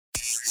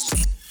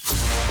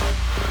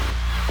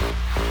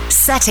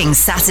setting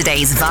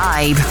Saturday's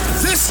vibe.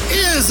 This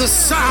is a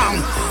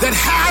sound that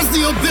has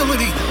the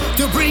ability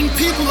to bring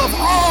people of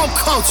all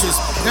cultures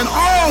and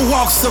all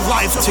walks of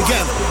life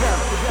together.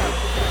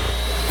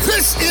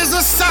 This is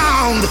a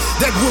sound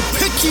that will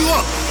pick you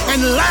up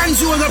and land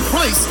you in a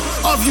place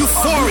of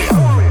euphoria.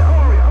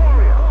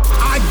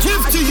 I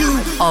give to you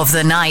Of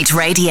the Night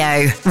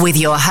Radio with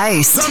your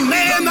host, the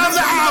man of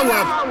the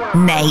hour,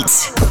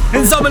 Nate.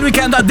 Insomma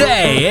il-weekend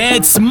għaddej,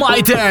 it's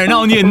my turn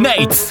on you,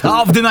 Nate,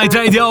 of the Night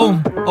Radio.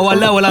 U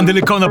għall-ewwel għandi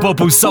l-ikona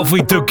pop u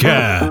Sophie took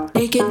care.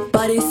 Naked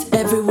bodies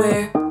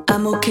everywhere,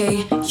 I'm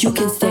okay, you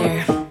can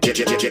stare.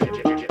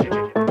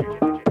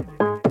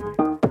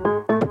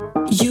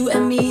 You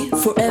and me,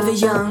 forever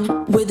young,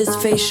 with this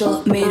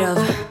facial made of.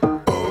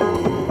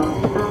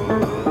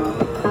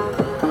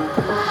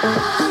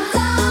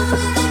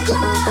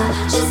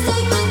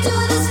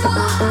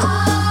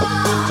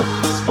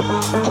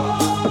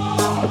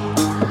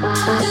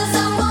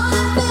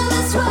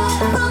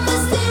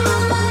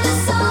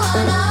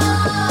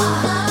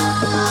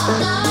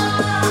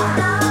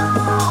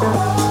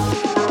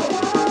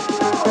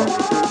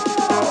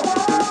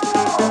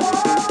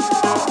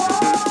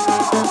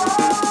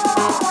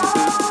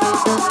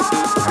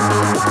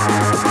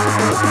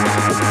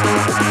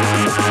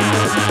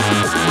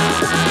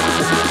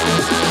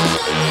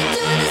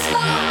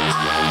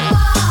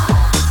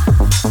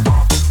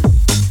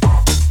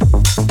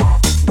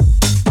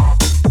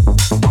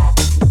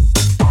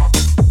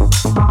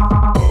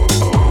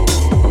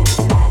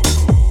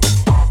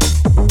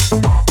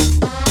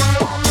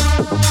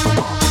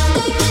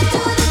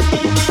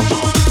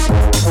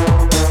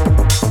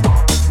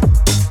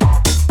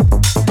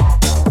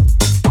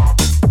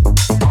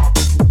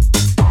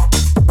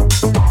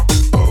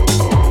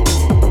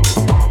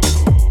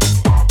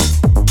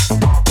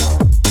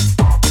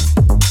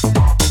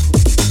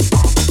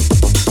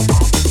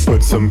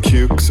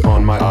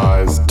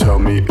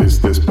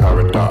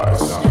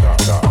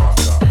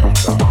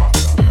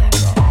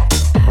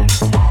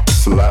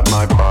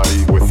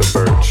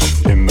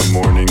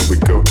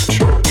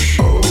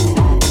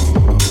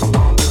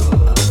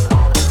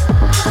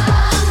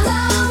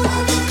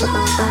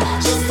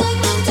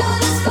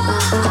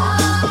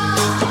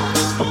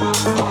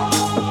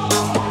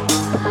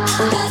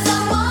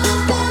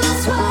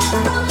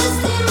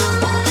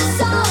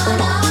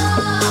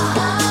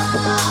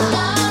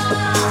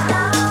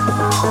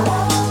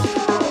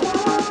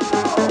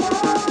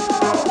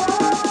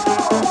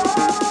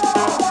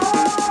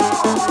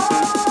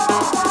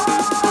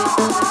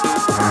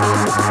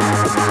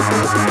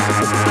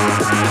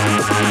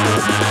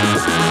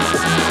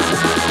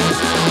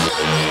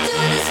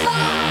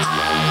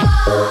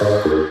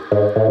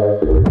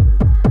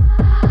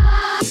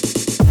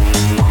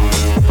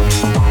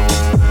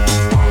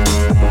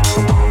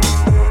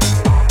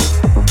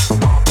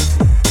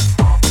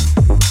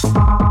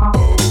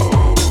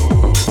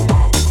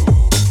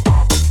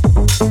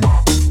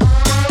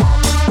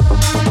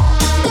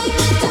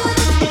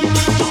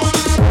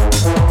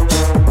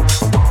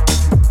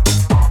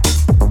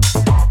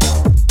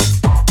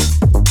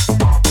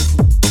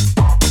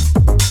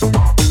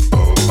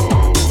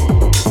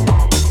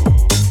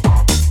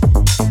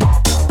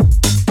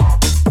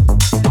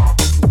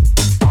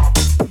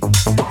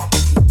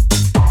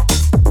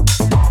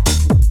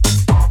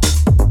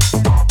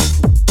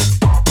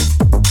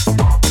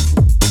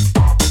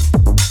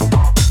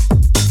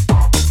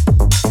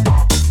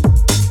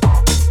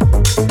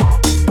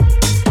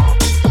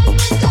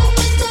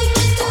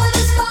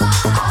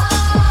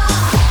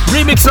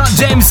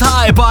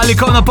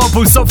 Ikona pop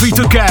u Sophie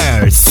took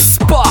care.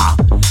 Spa!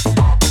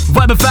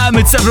 Vibe FM,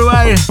 it's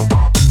everywhere.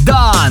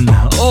 Dan!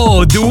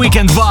 Oh, the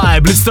weekend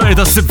vibe. L-istoria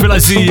ta' sib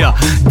filazija.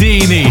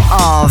 Dini.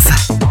 Of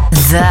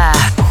the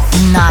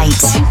Night.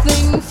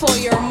 Something for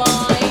your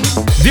mind.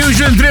 The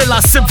usual drill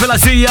la' sib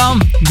filazija.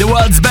 The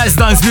world's best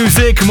dance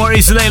music.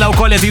 Maurice Leila u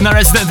kolletina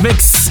Resident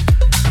Mix.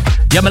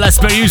 Jamela as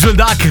per usual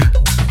dak.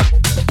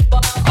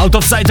 Out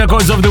of Sight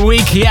Records of the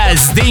Week,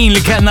 yes, din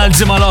li kena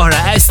l-ġimma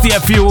l-oħra,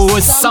 STFU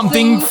was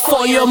something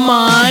for your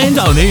mind,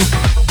 għawni.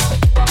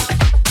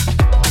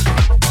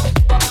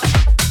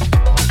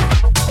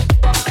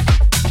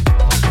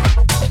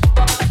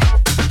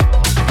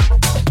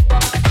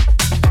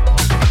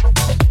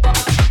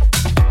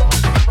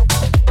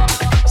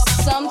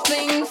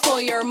 Something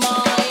for your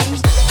mind.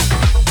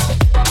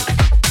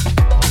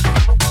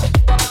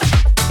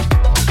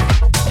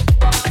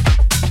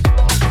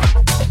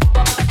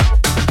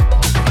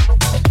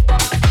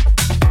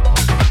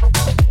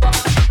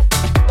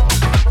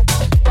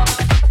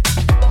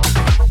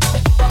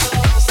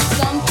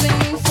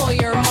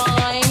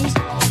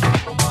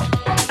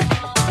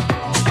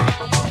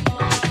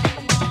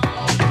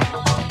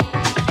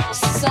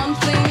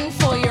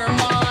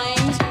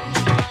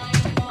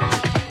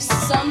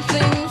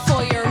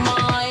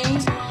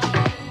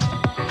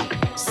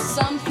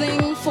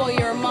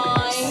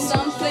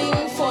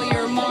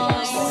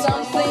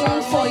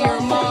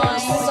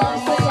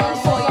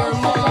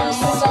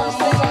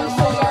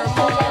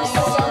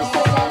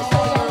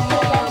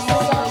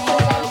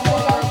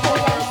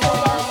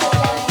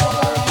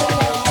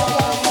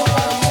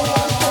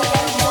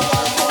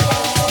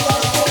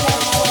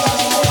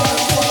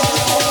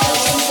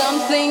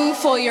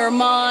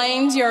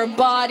 mind, your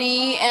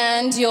body,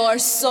 and your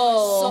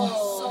soul.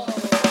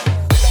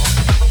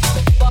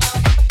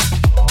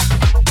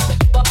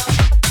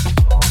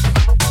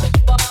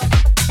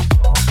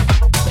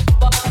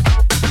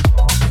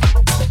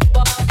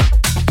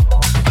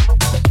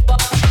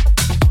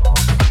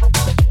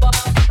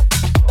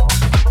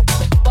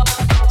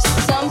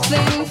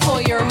 Something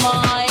for your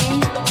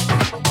mind,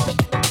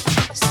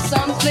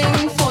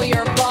 something for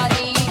your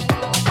body,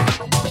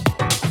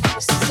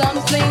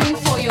 something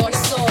for your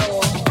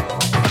soul,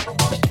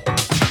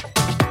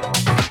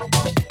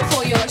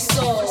 for your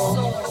soul.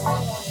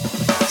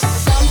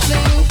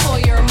 Something for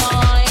your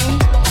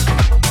mind,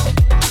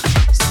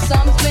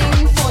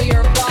 something for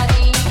your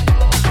body,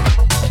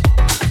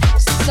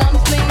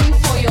 something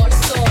for your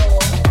soul,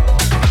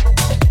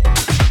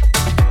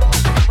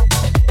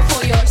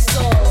 for your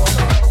soul.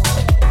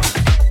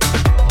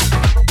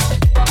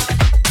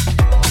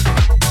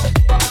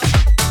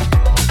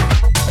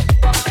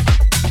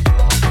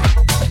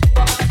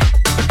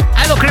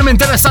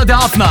 Interessati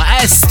ħafna,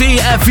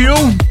 STFU,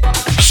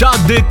 shut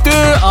the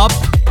up.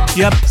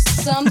 Yep.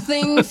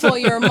 Something for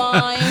your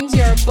mind,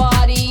 your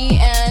body,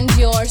 and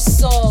your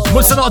soul.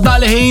 Bussa noqda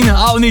liħin,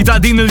 għawni ta'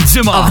 din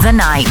il-ġimma. Of the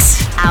night,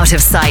 out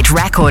of sight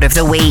record of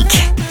the week.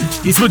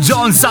 Jismu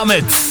John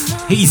Summit.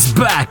 He's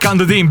back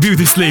under the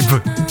Beauty Sleep.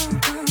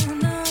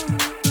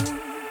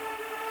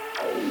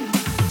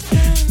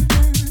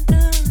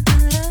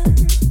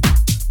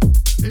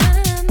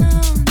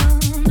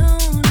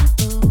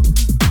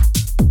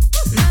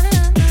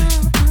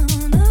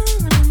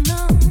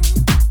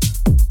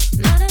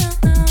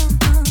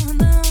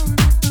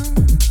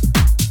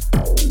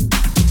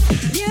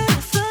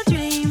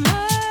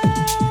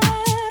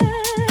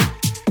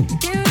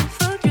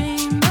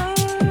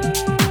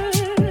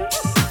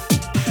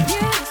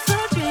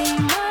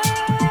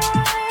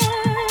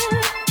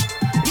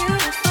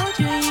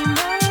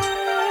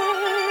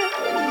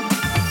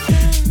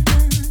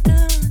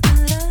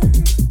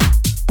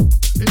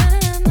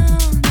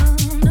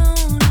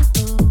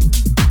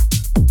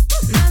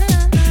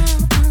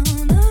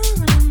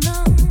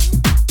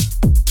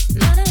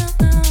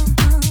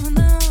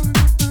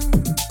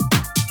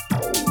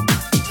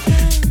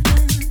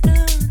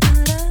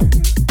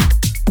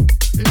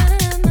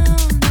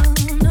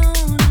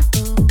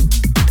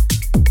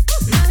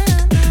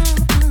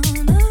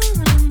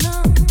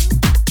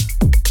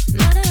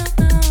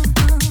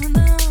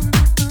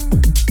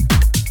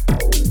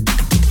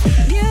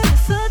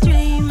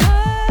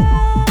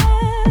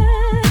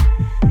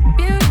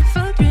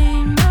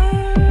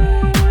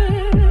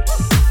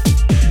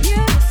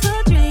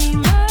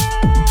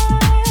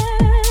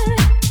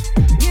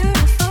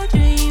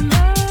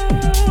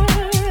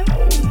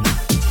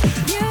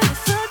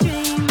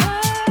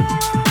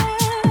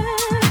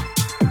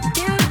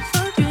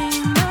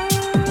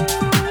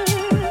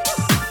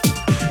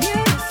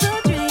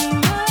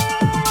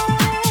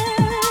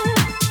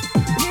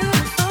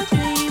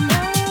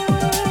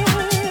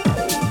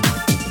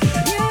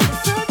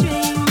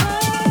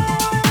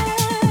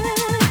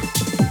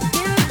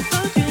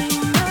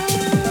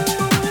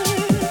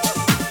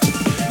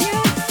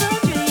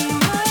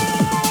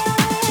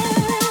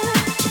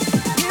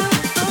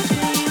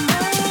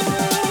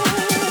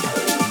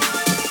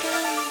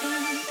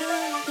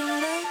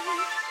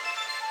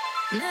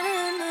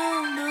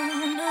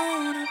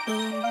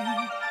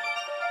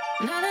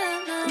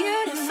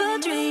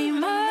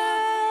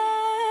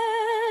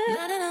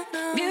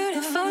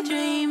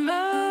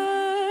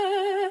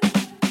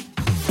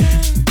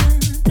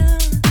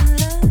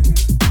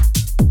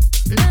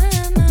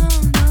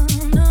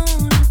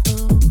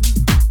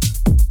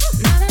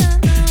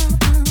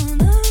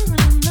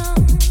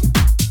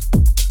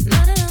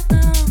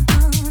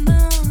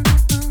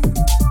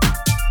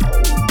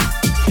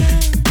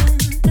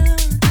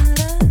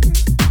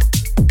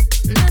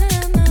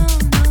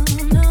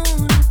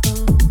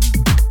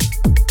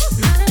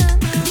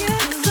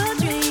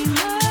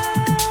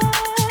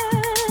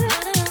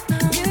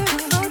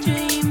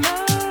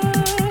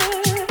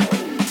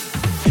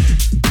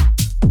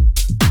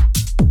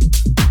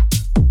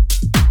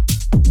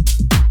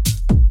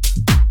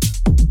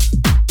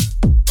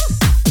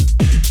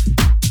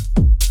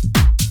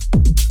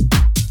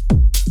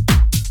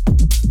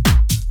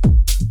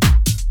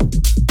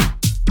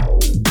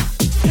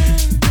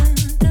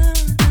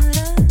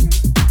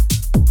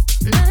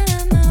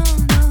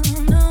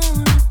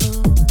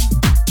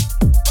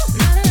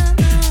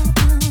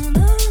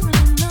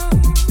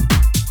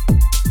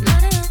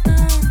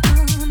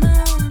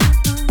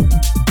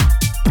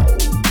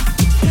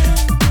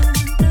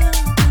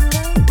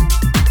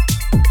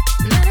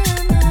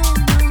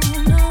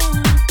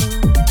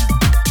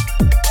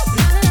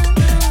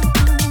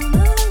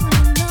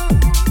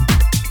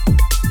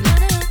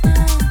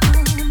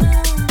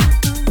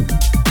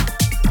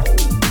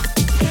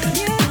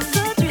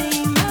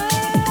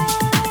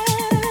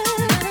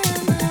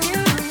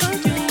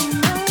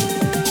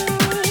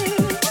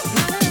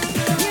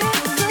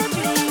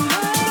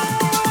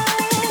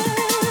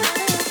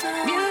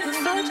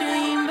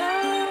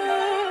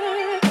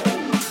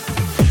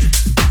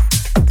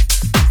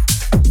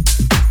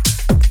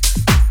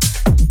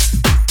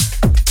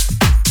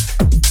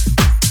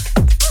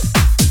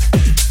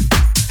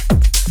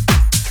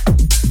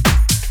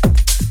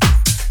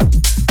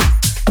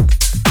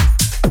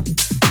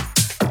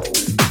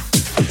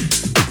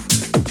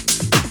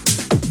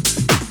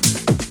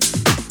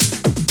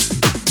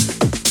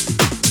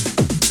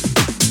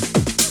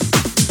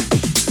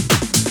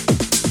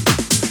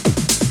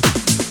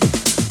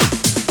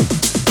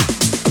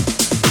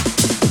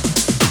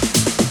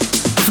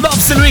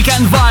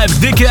 Vibe,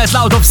 dik kienet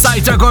l-Out of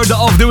Sight Record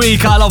of the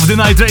Week għal of the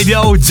Night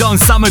Radio, John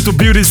Summit to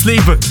Beauty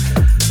Sleep.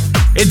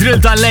 Id-drill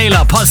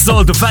tal-lejla,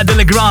 Pastor to Fed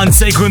Legrand,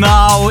 Seiko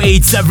Now,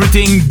 Eats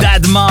Everything,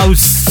 Dead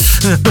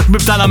Mouse.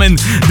 Bibtana minn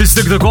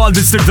District Call,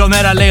 District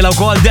Onera lejla u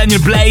call,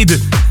 Daniel Blade,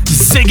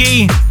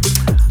 Ziggy.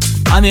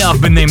 Għani għaf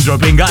bin name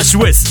dropping, għax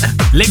wist.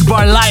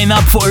 L-ikbar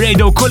line-up fuq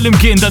radio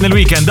kullimkien dan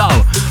il-weekend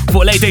daw,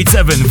 fuq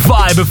 887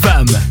 Vibe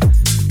FM.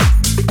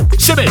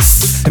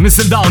 Shibis,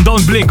 Mr. Down,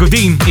 Don't Blink u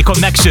din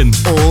i-connection.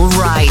 All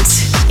right,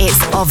 it's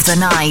of the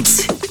night.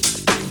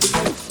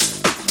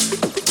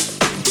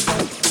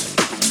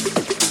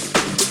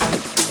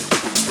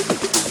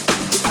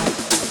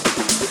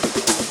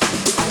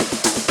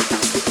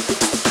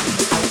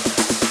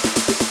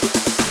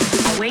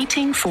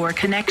 Waiting for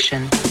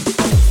connection.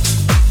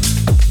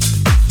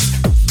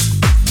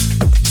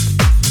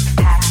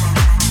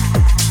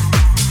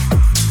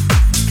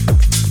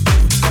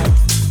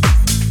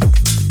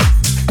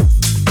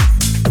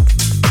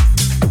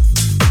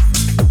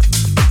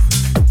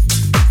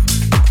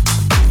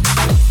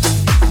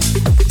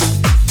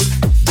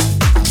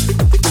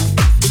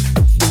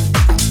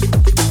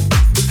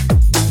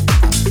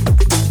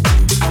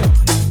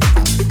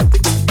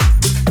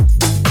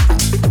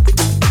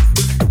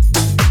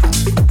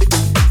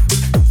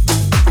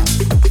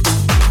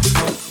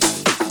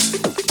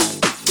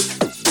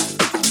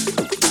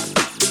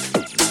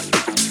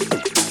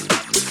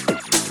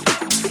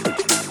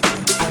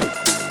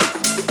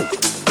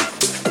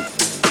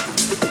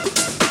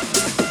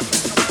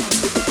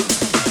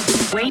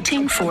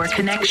 Waiting for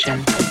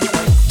connection.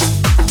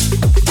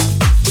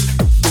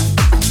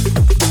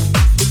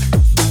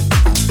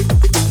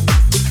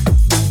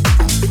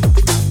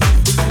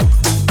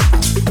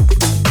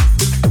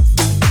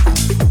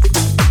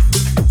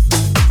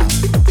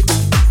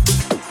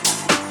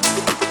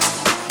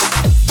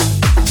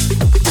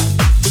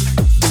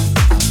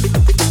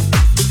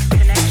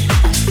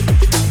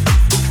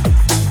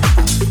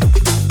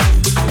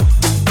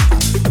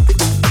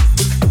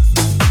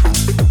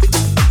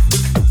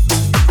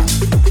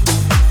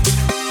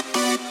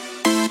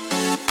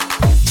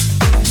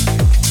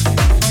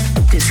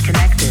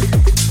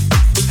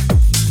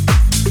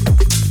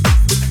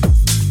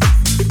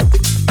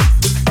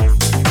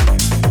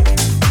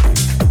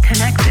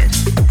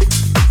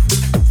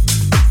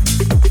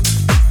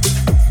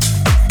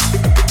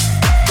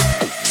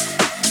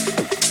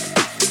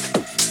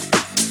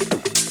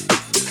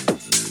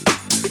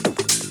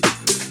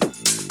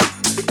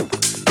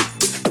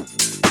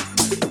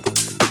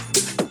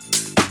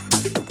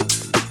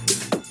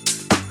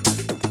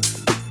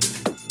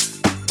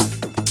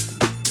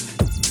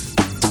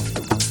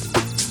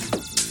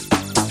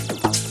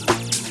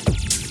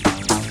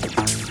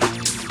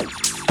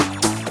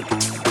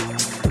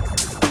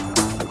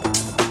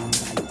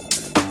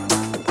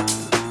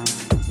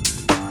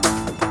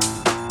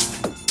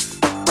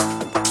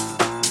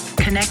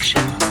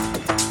 Connection.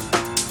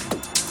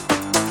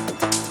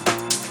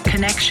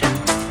 Connection.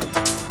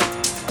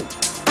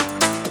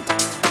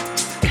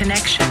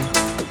 Connection.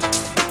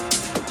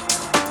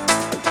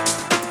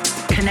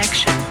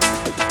 Connection.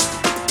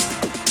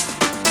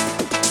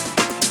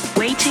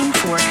 Waiting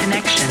for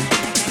connection.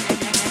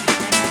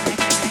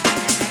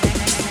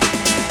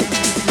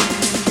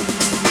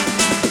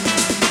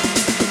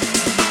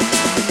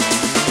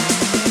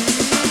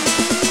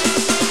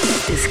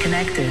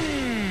 Disconnected.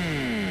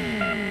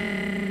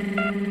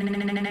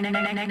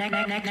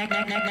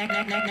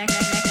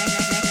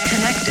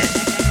 Connected.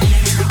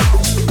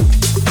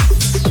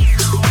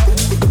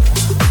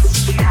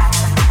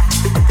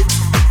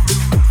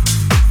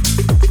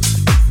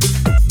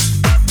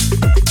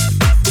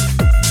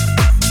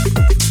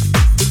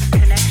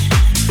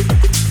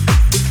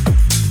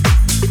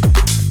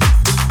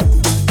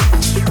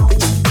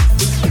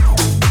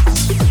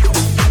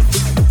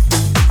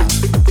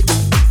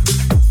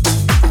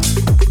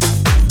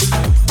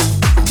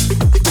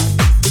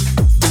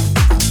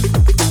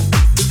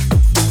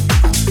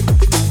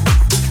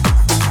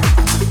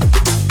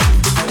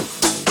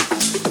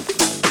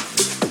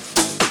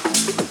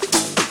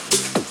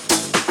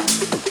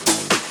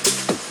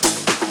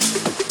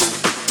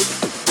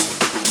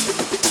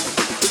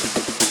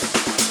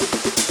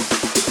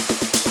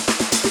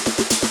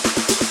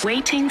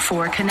 Waiting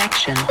for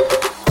connection.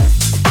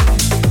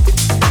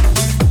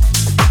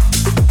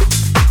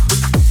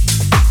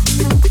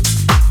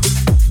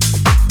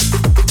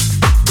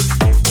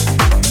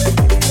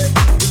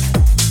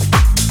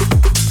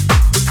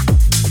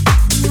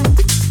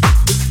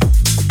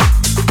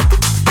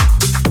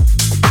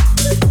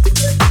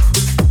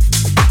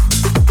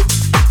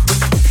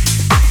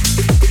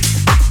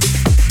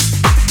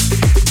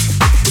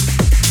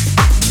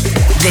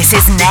 This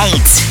is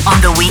Nate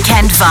on The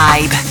Weekend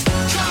Vibe.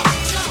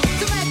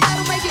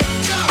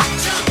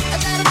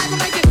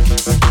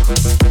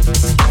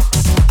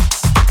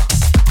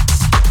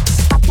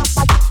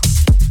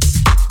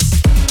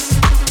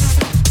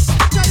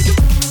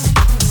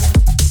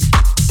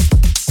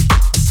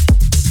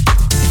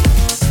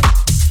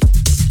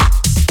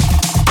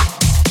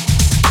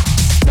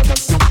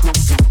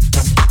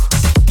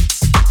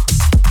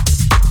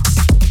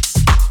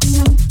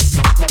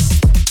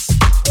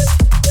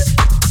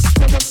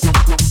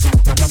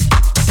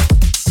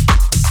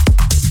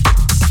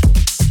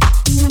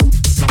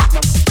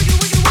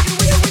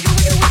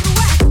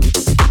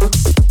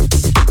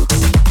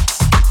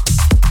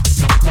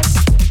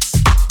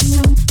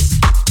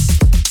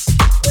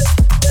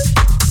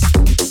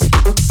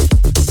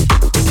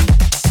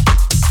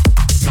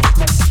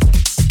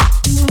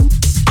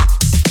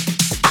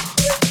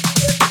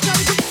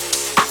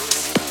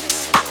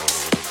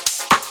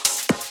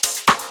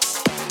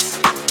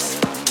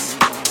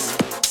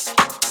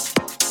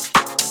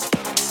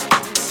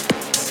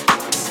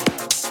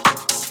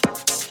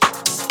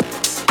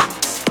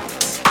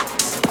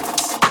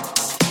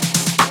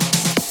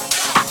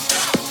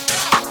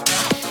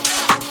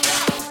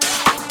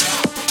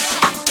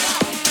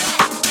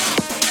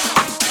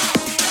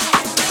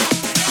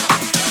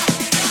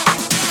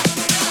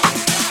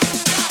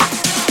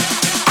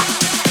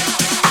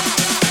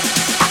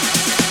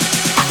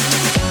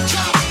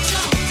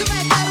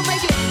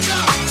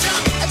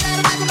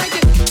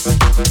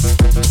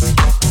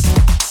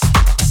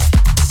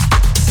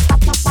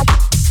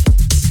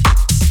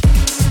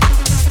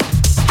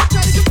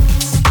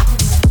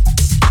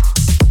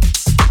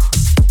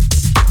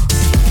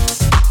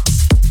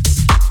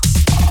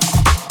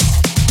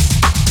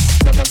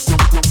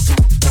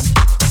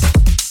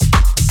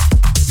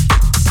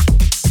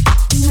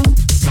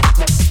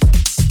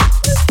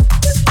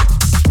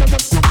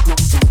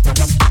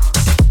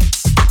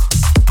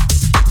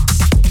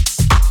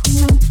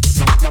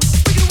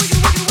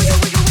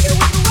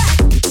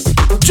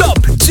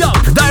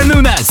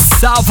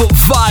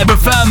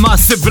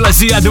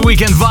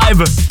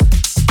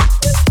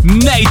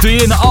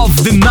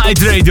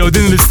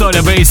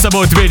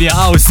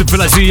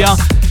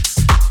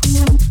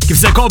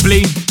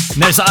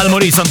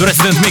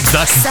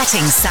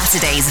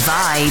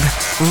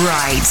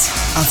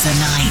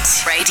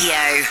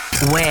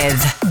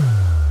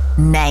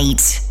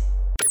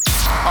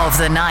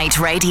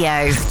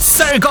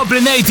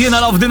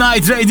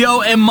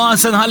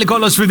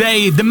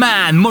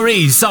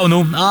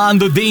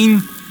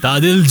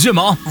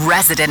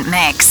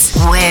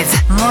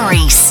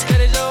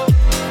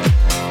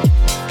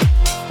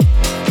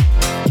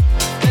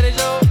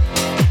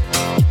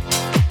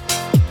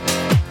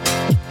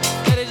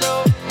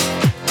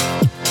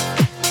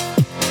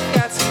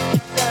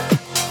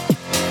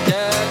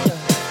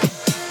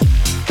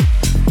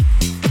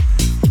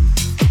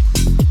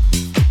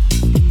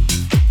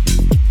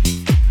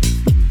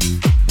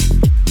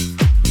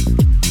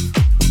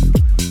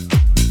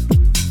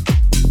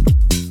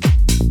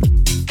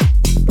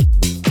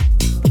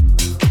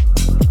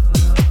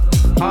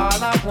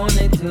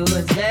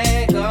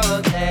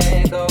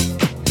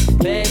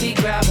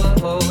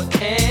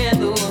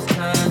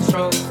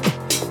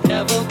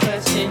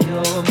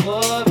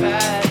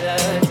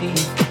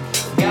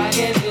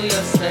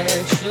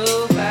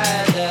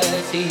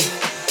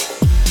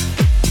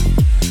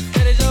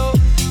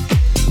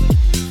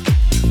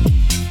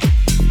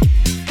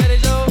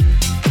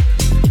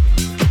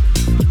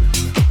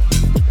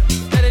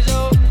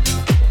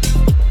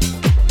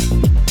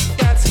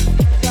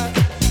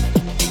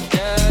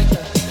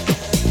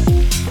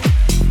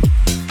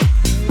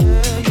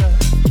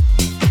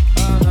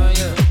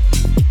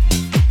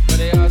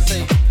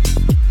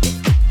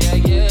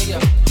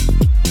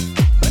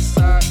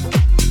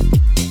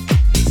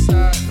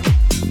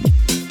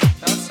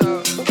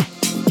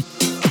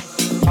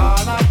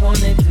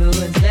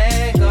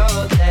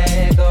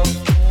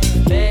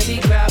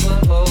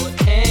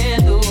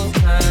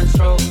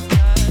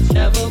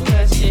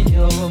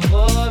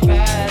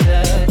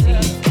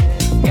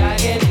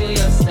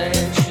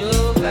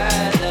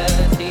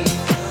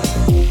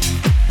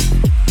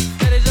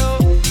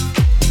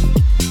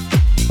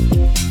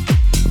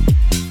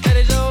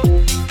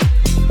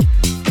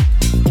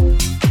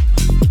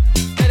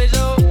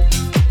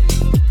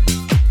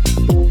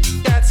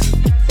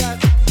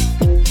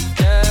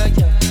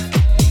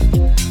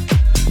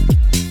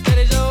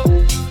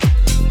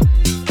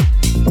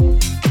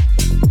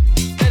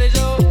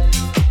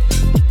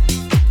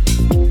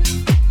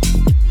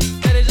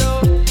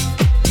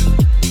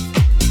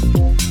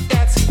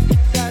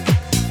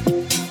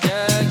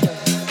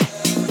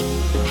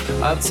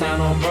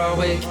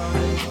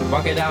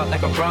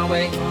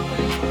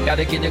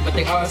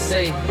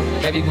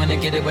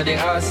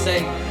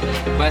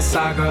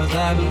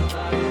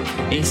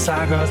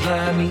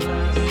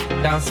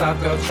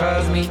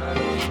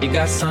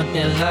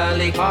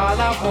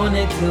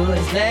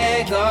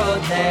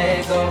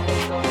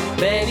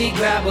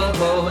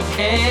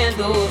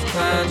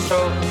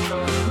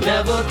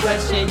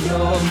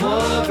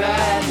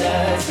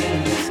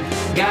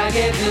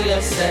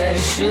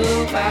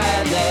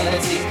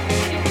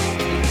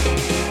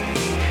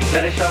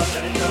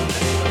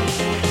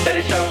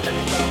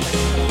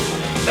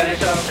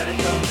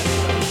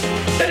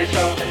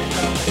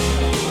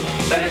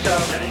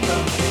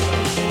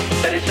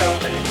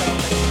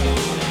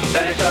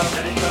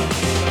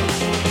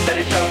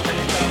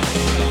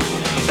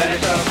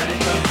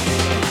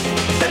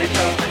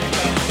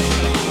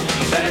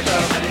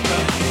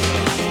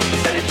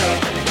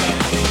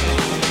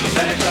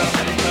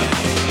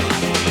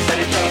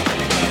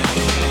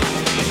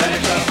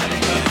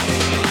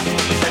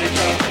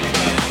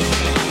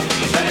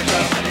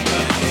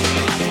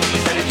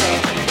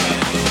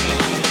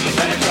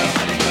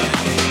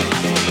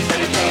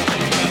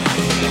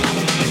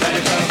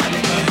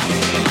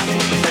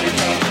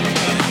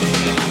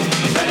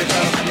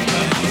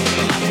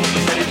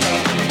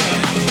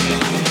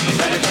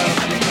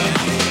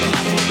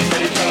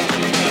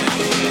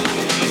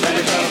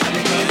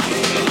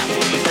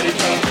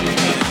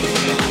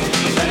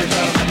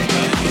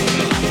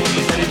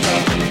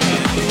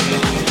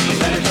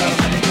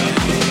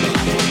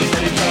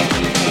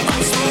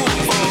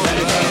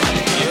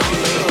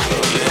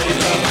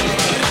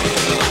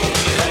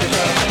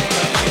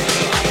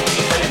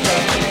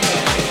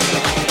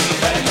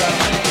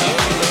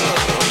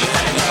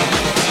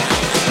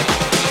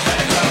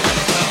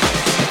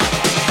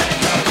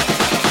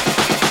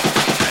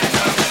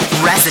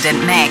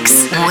 Resident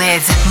Mix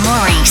with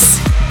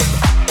Maurice.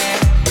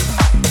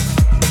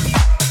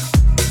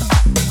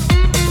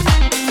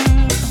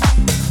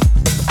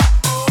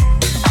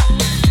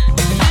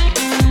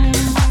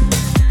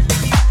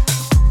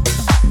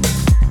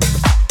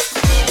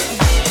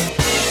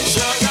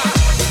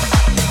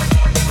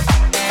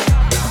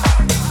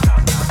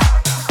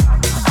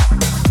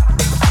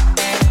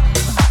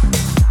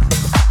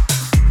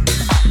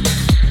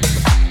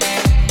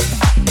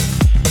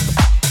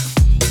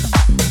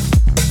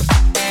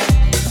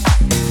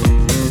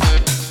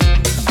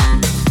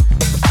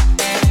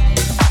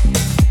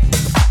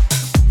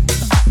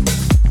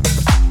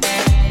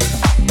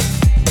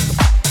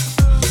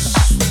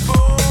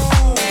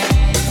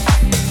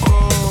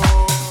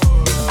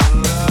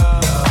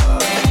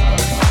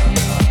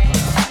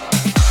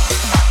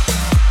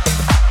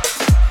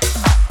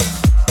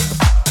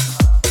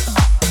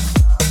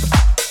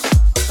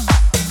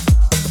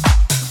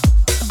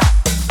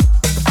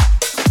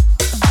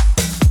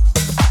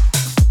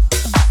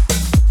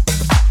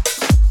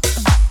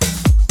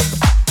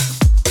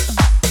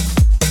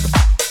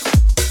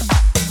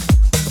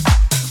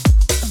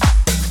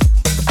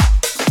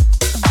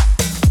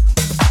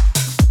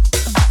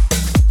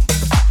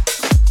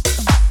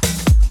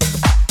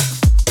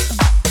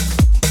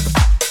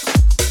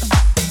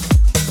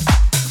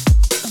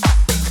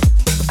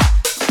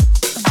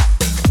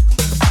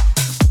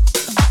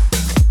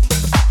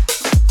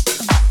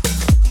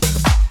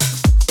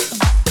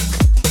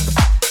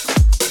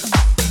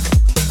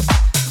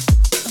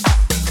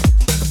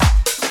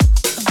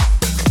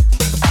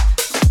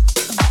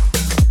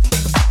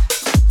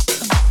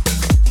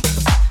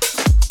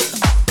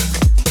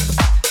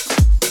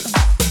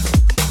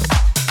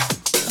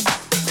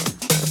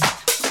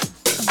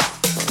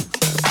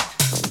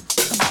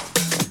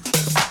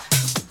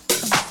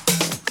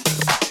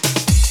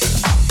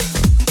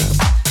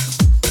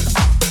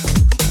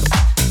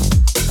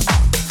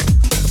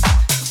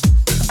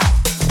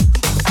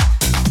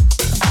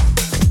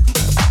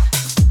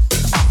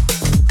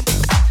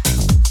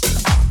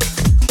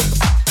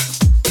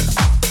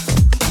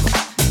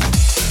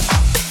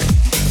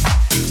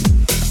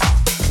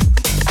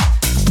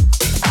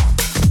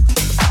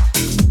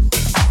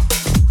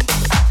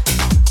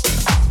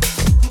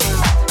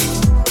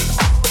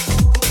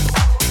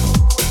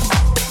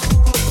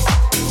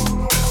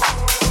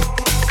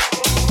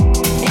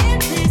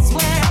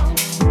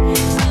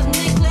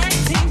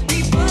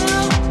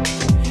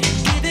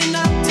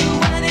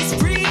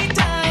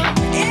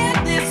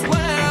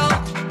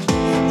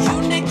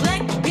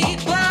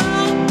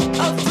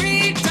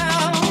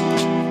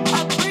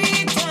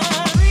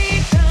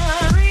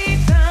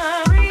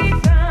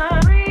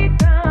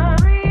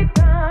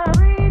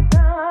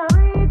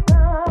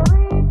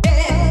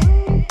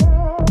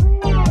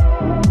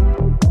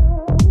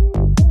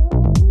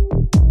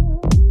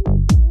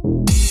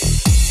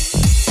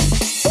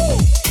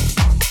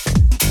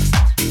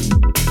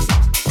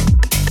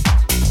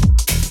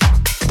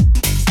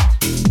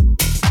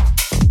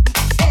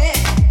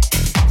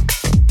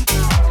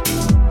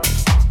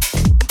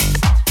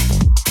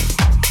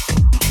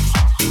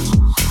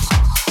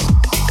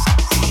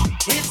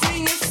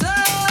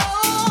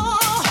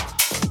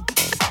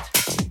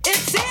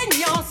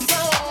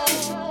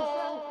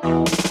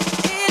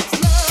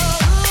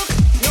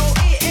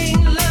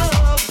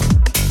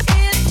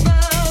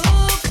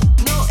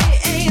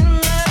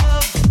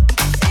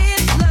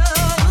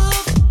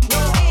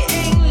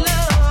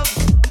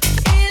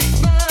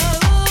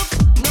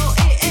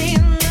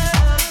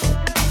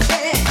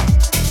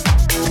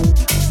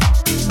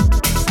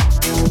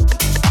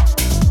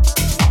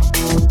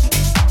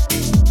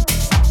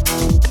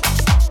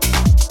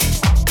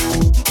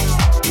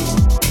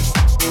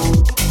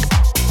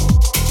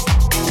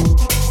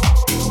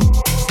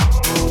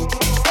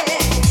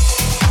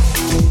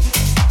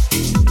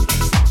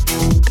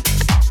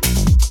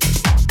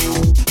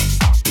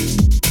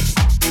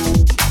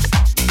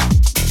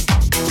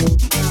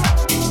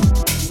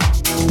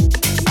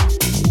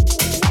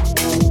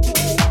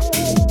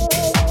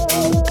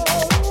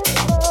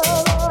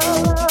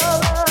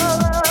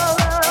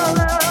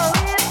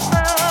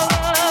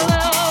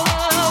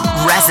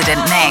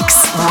 Resident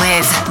Mix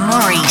with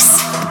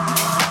Maurice.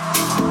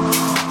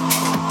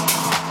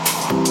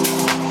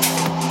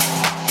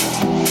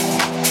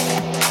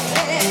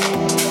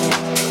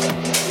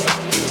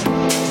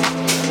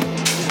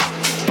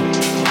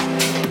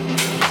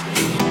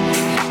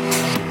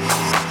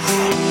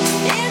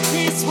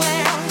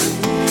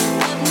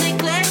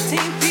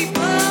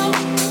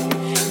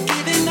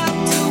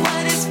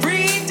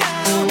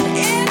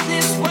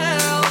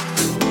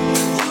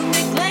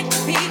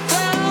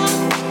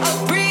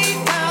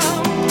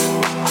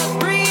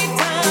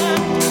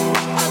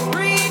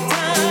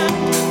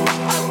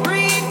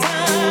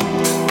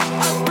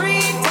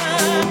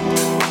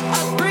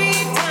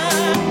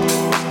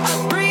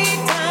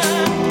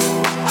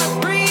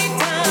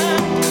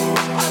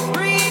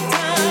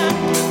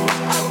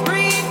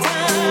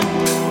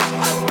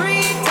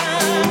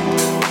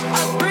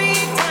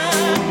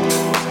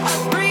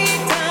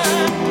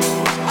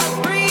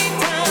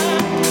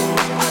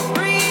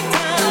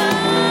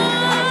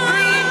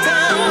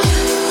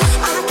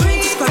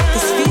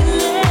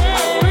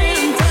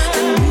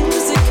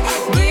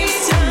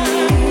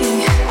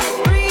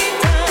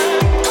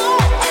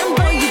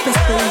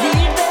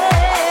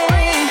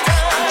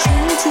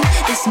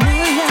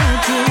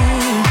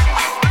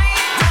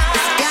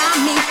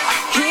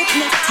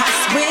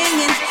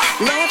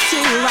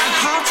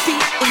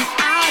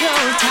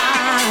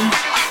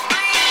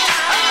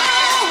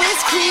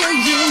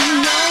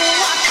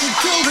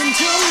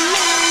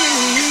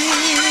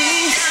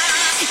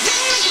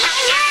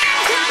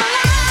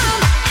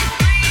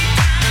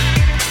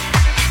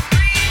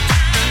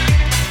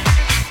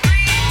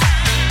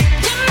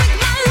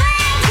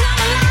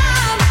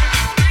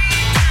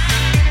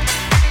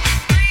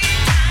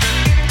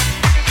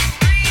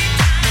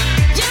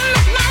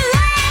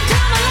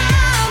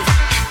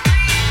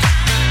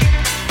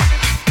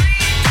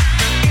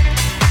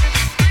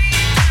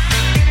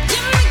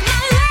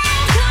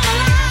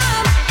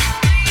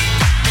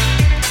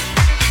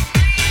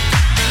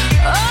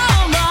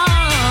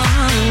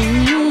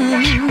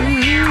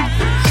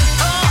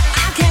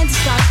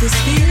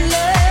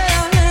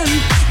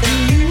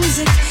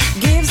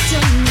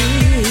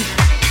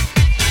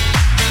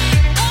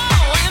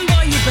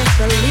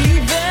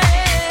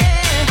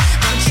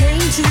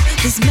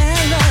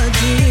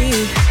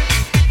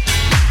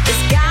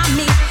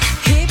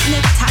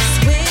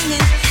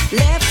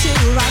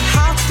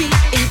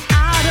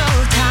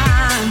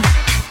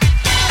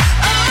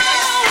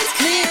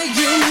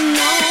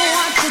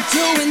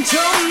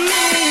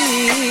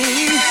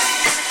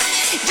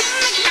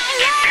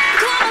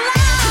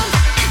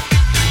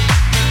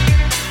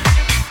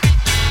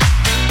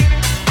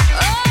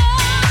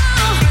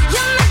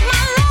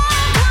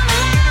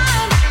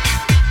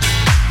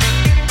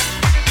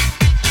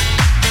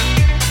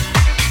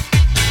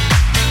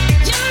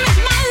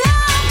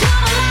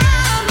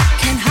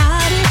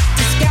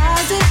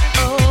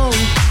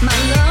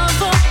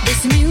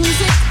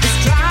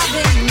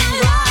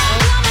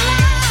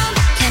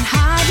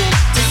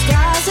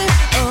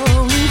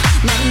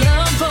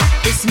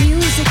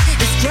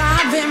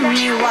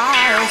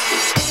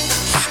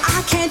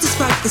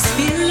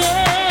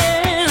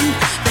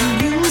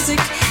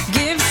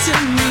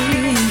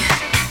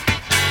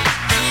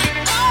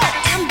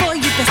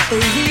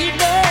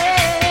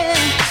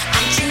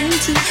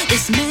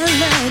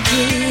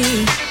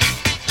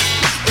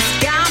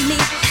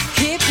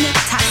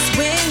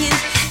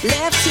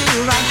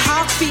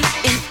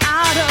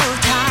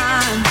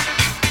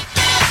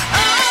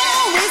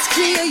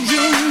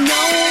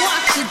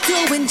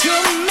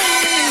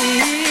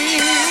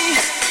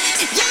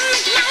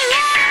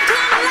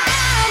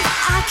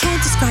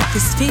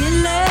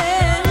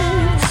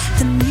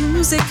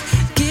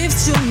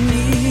 To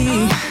me.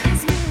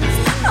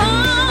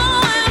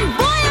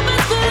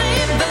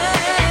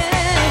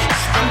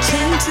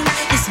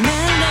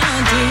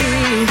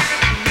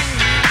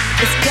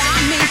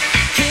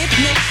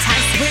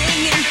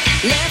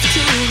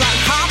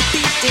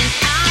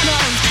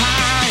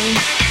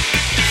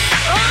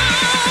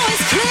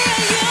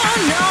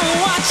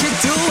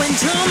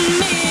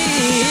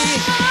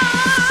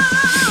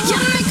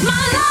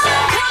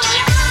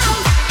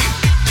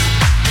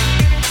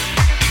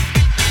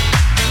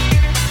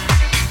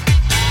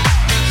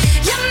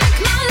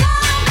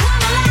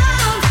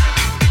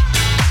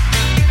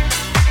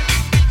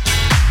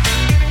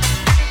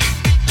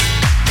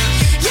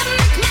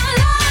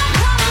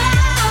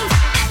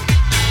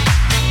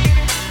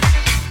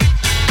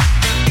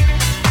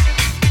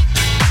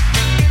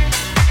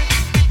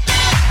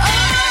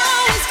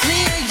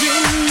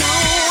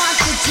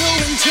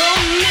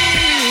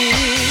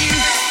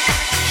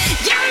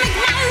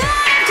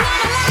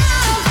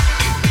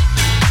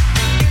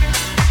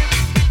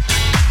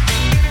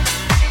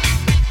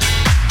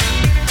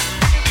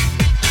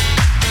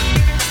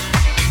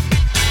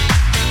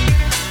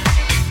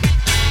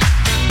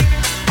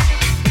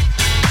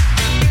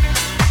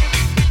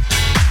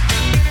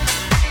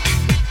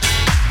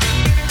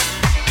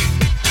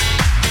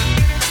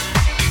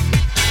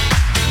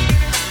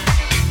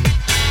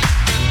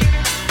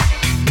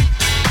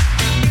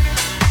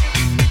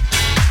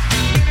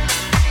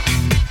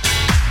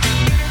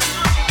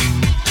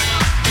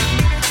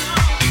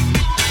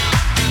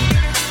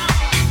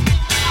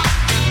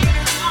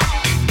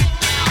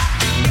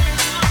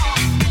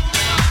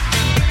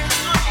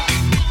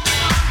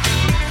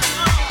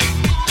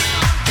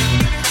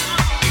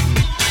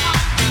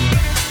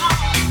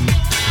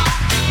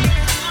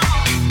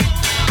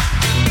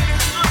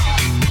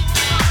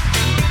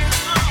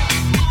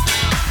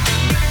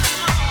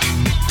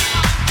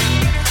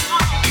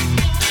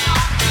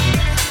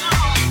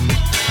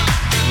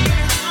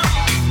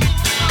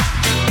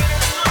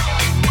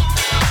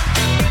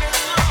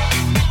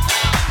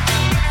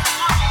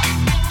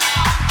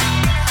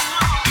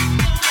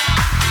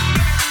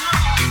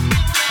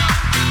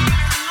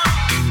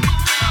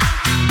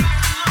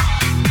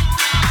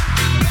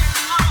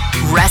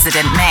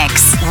 Resident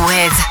Mix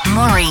with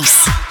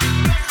Maurice.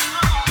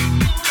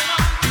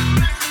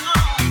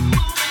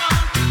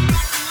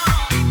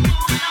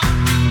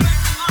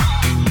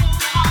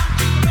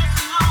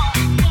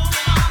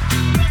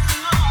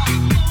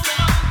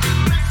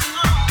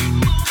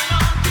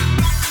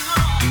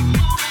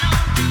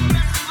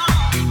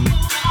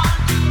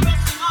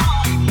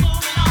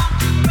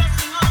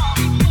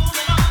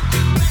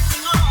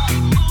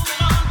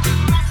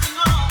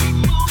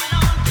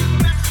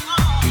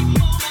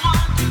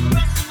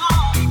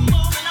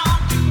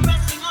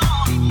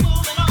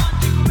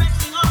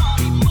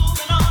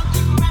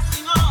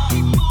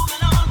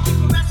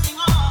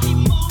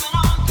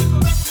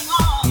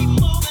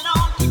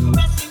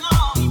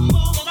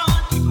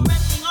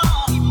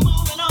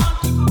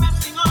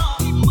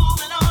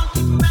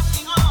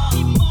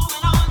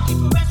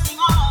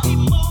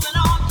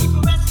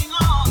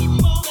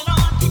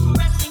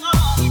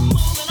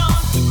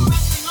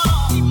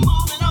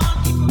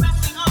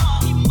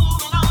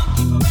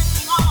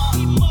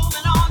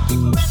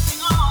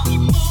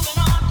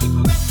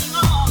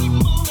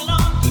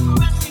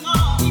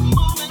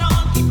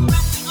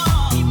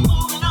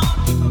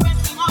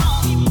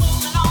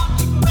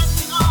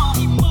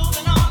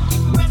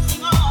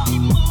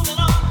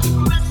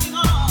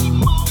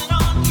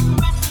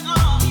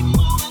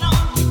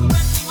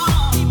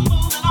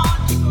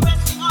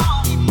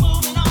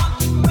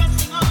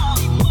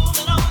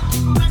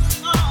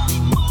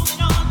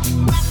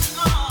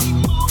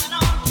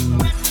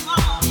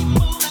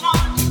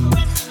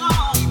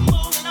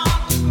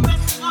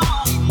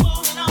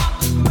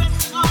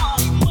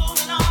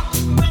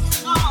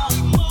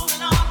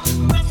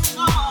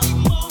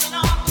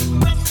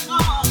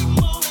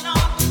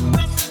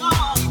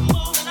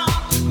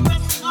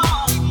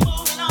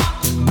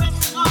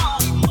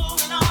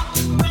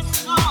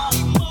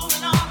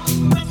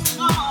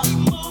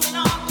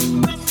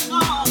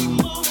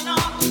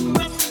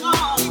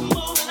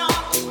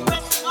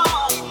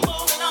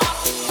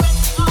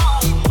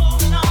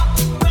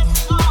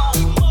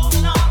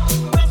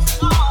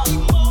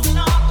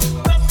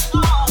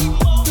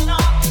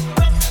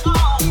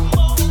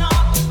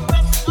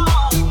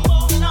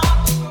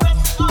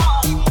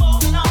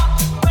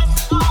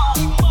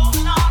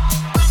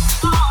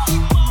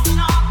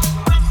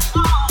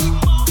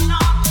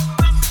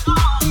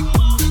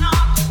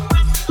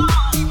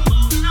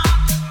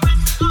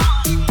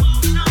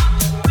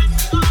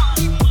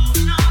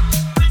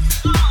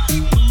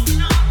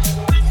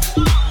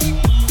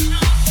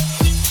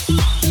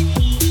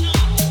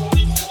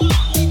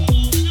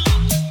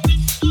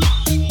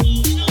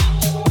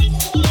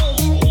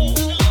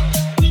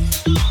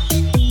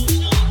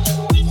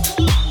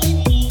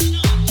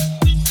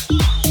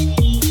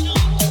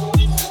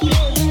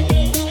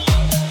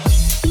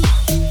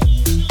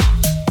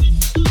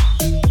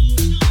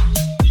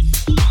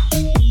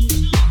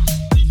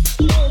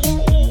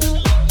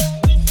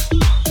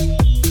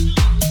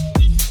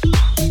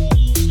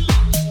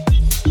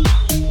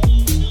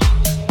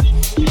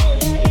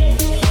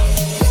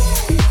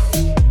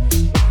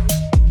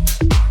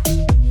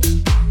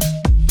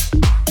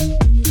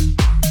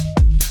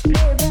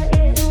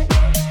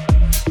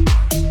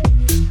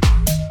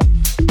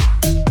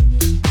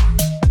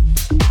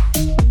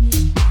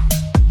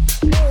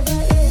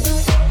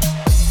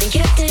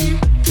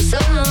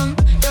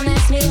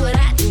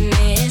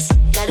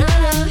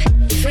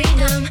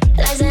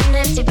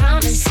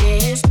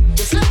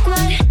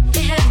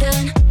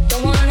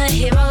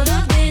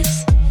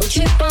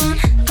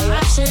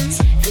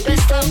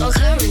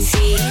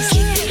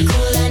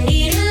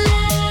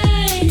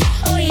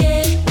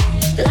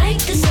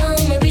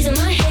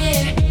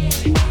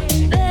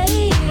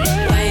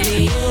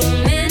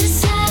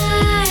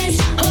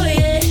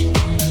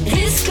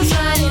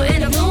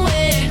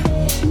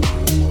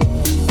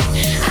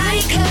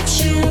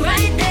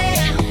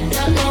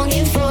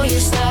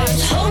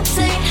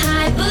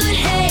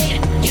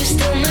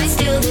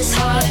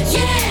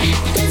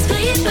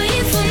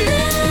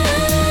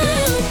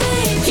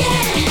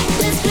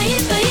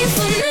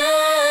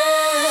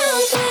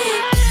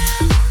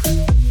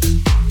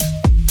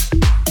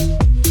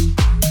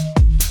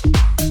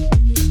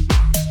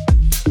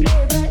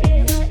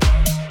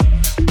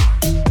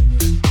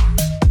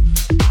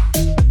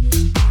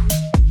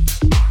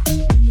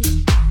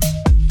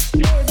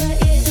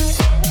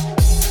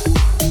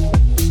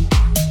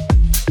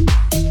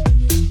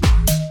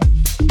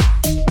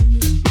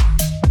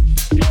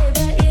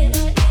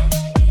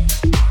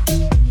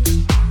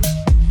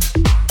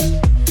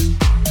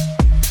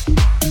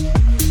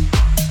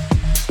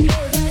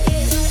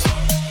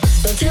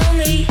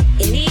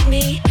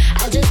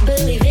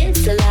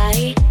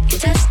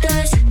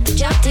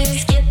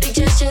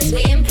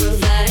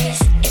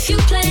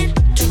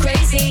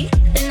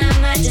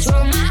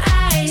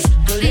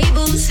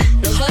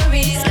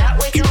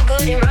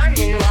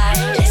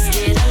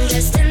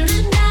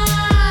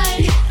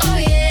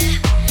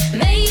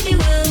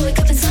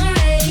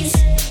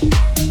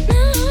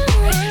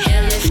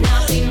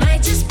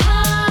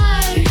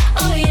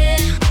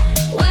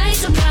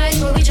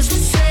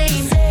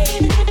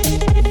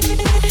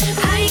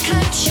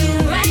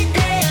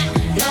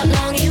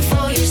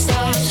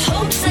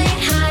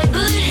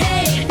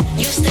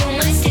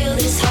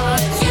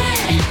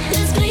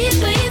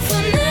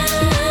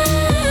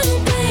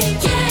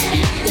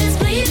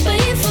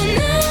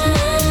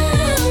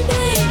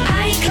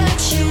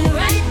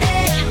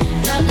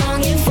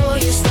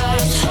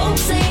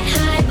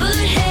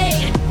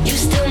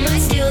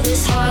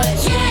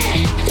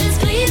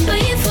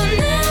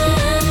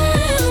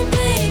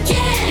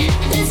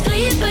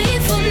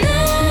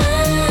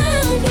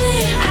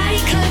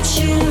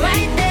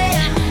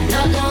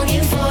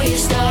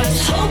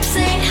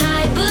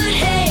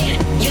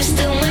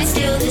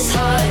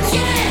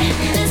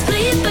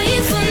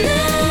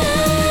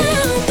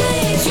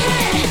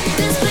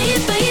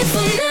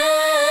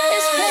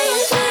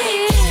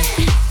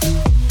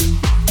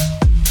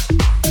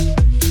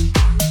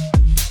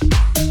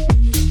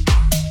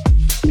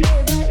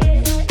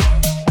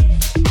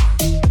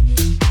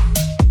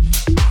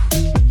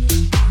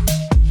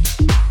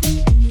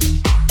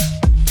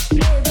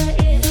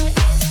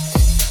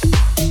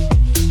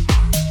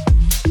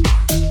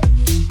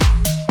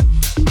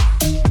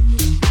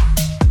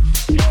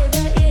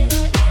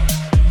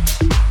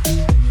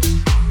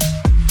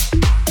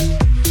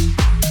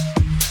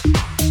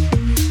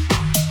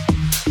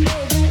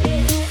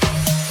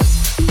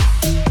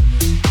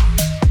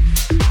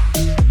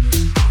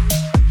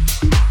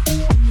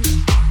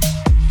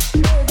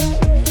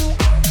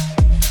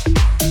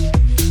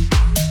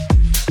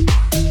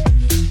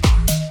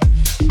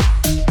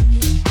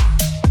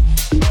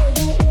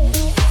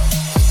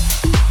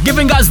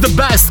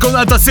 best kun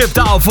għanta sib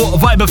ta' fuq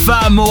Vibe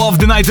FM u Of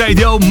The Night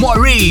Radio.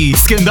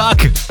 Maurice kien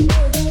dak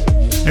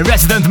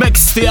il-resident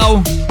mix tijaw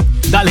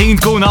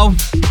dal-ħin kunaw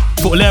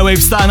fuq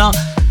l-airwaves tana.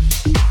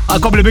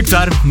 Għal-kobli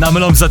biktar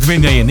namilom sa'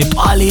 8 jien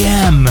ibqali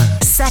jem.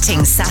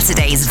 Setting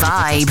Saturday's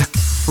vibe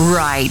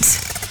right.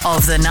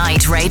 Of The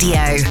Night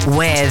Radio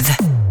with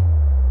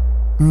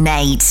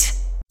Nate.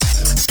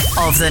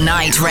 Of The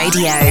Night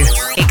Radio,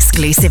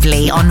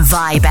 exclusively on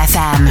Vibe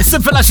FM.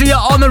 Sifela xija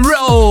on a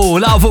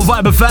roll, law fuq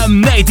Vibe FM,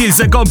 Nate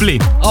is a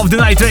complete Of The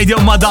Night Radio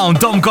ma down,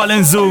 Tom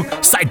Collins u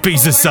Side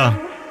Pieces sa.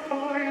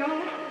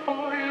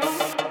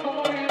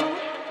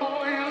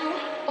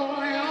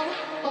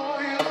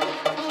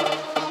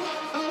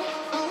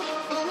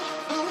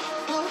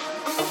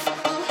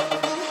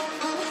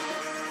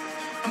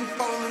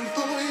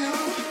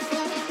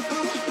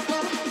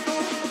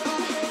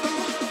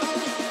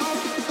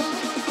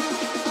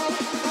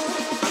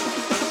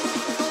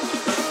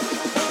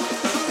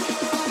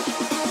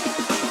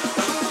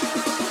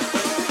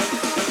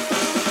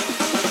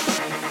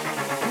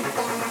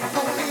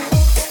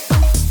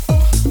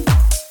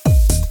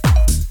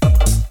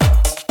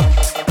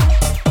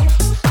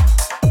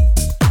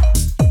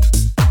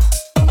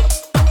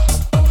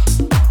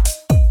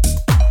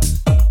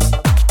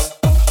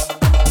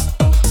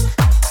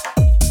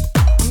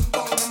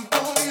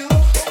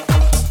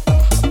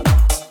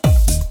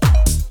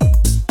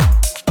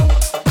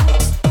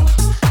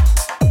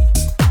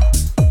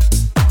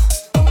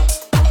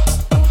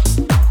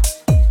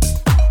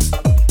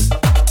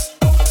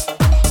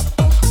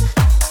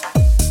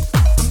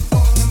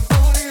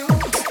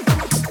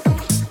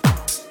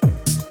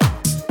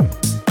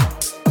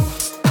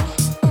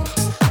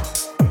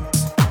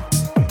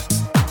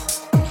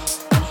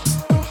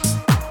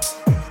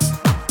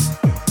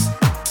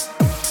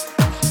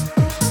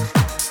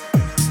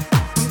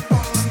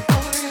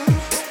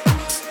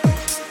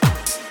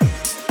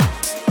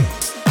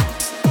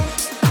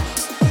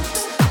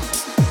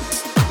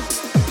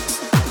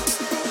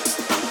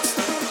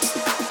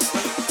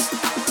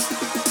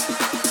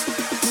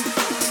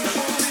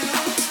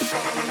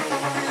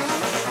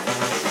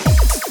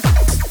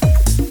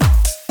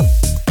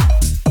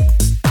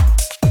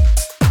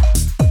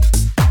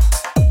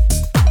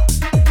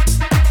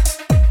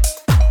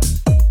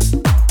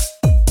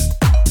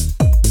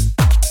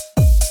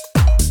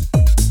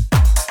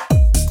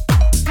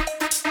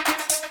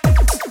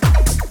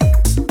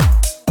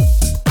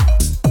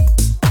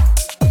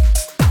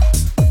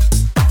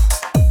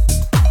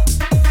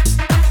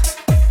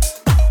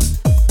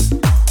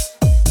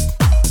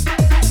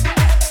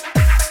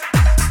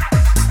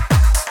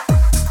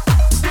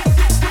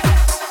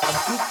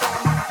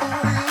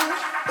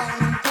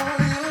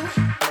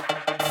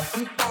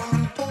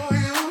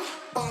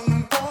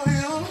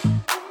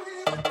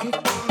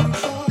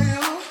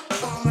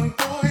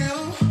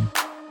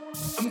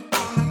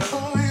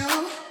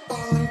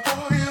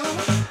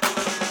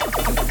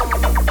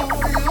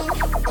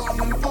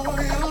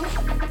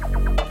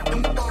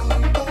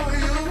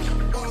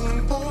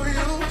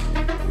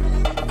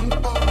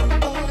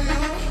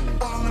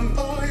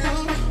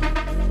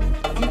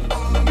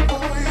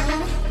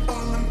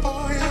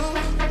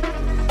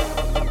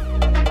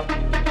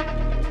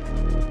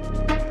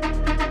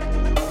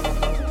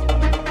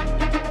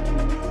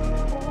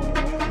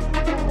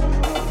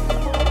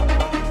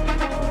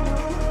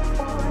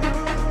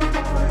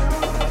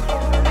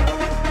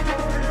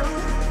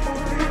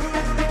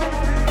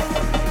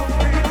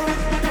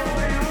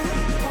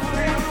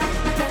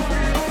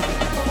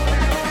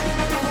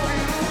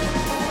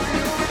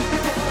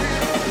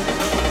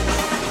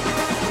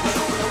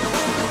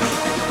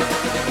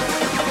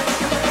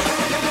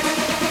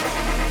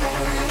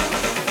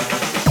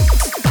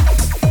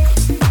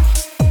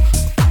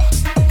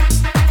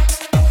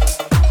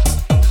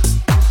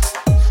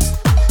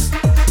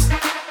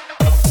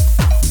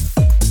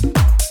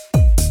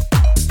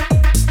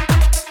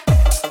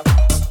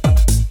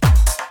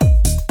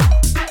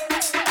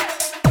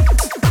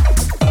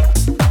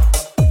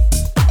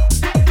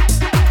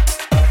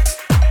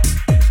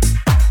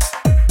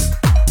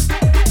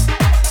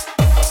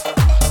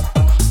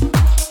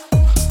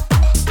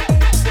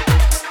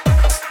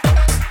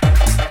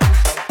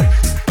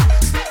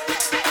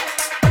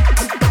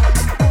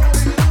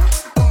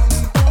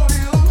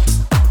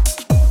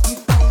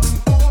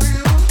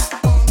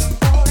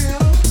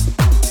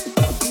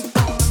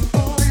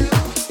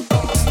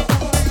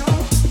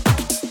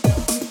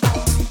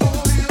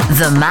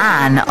 The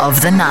man of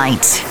the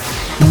night,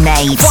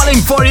 Nate.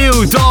 Falling for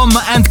you, Tom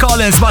and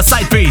Collins ma'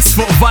 Side Piece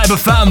fuq Vibe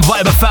FM,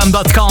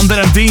 vibefm.com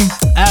DMD.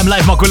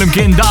 Live ma' kullim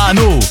kien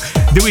danu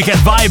The Weekend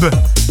Vibe.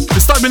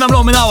 Nistorbi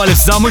namlu minn għawal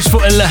issa, mux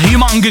fuq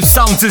il-humongous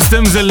sound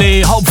systems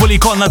li hopefully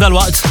konna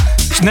dal-waqt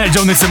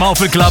x'nerġgħu nisimaw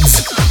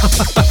fil-clubs.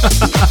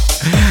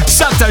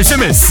 X'aktar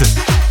ximis.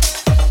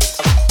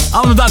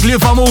 Għawnu dak li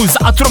famuż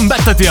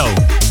għat-trumbetta tiegħu.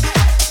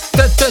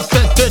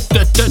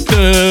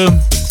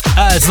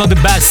 It's not the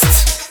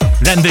best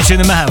rendition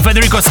in my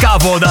Federico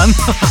Scavo dan.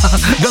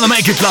 Gonna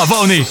make it love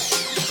only.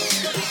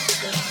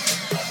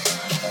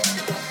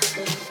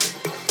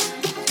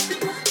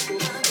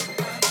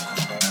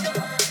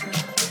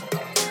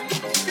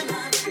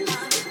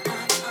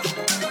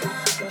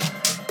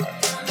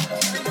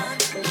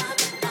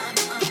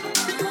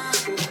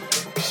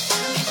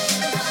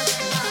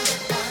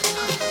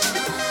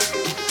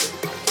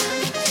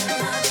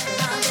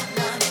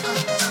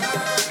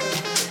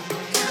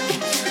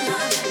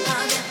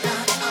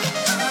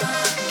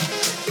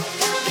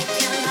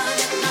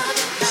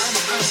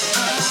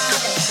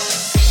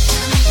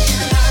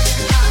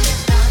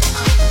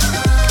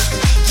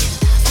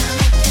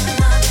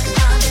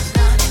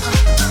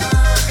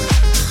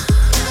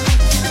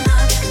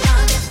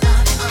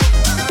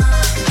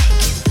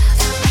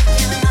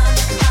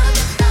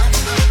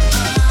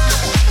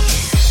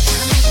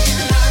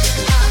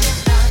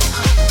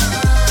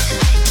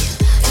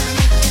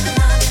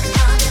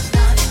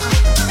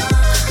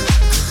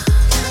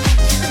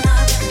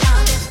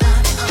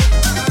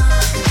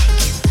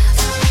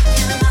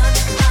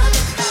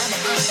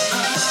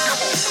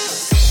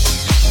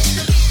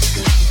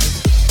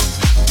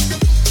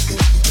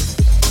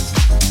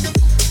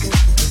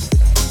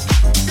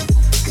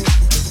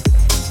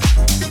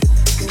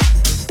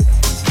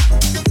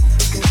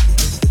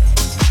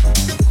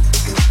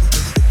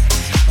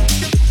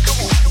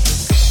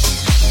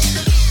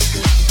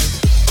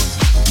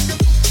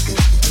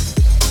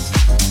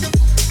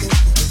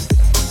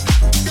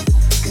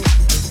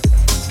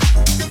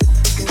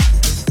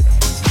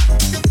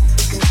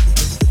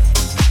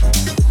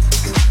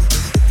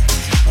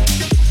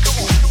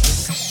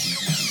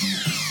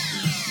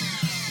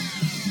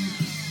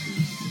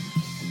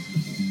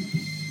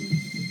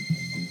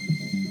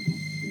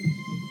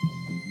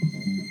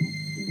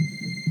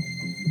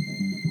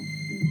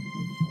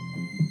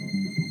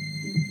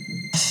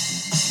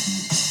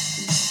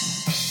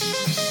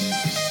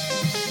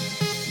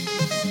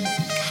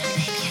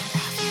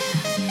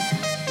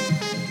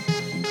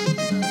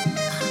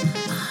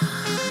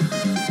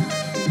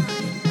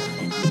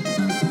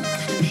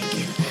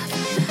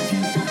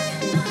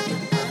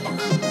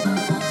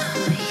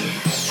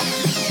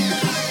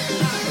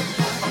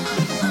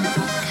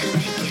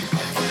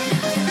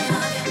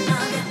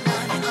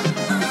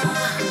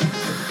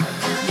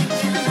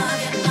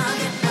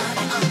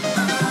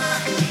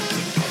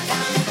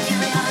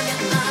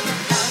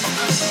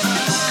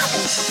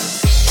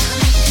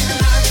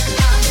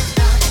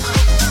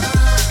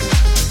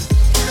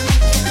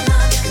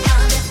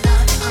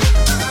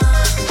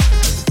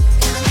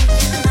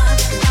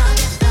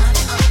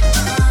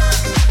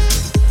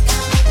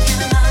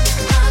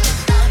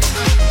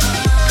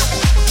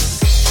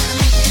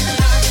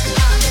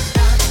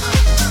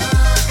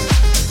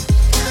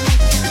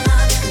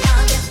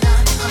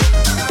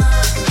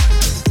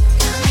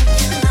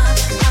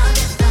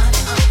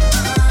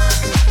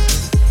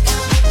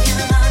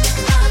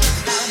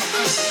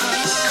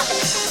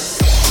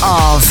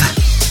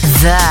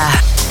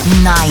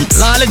 night.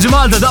 La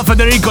l-ġimalta da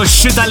Federico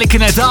xita li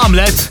kienet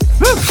għamlet.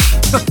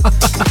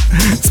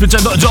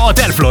 Spiċa doġo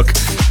hotel flok.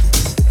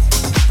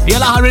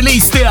 Jela ħar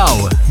release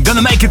tijaw.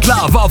 Gonna make it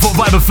love fuq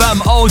Vibe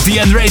FM,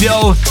 OTN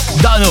Radio.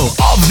 Danu,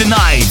 of the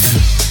night.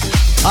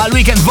 Għal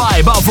weekend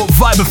vibe fuq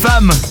Vibe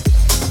FM.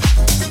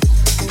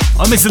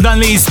 U misl dan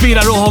li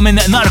jispira ruħu minn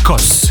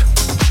Narcos.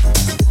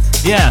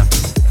 Yeah.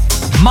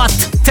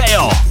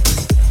 Matteo.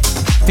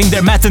 Think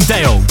they're Matt and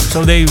Teo,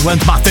 so they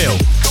went Matteo.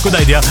 Good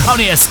idea.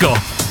 Għawni jesko.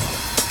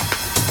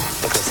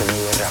 Porque es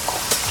muy berraco.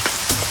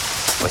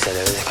 Pues se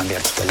debe de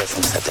cambiar tu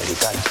teléfono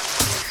satelital.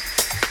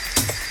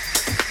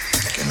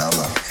 ¿Quién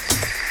habla?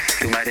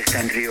 Tu madre está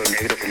en Río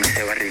Negro con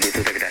ese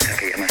barrilito de grasa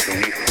que llamas un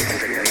hijo.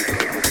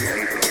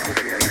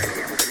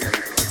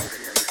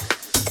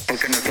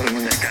 Porque no todo el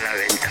mundo está a la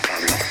venta,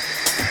 Pablo.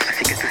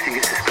 Así que tú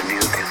sigues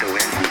escondido que te voy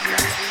a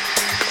encontrar.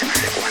 No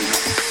sé cuándo,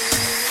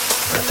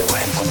 pero te voy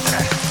a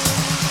encontrar.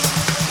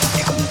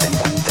 Y cuando te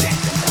encuentre,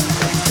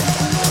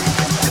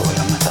 te voy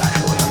a matar, te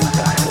voy a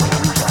matar, te voy a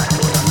matar,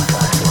 te voy a matar,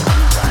 te voy a matar,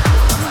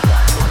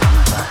 te voy a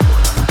matar, te voy a matar, te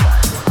voy a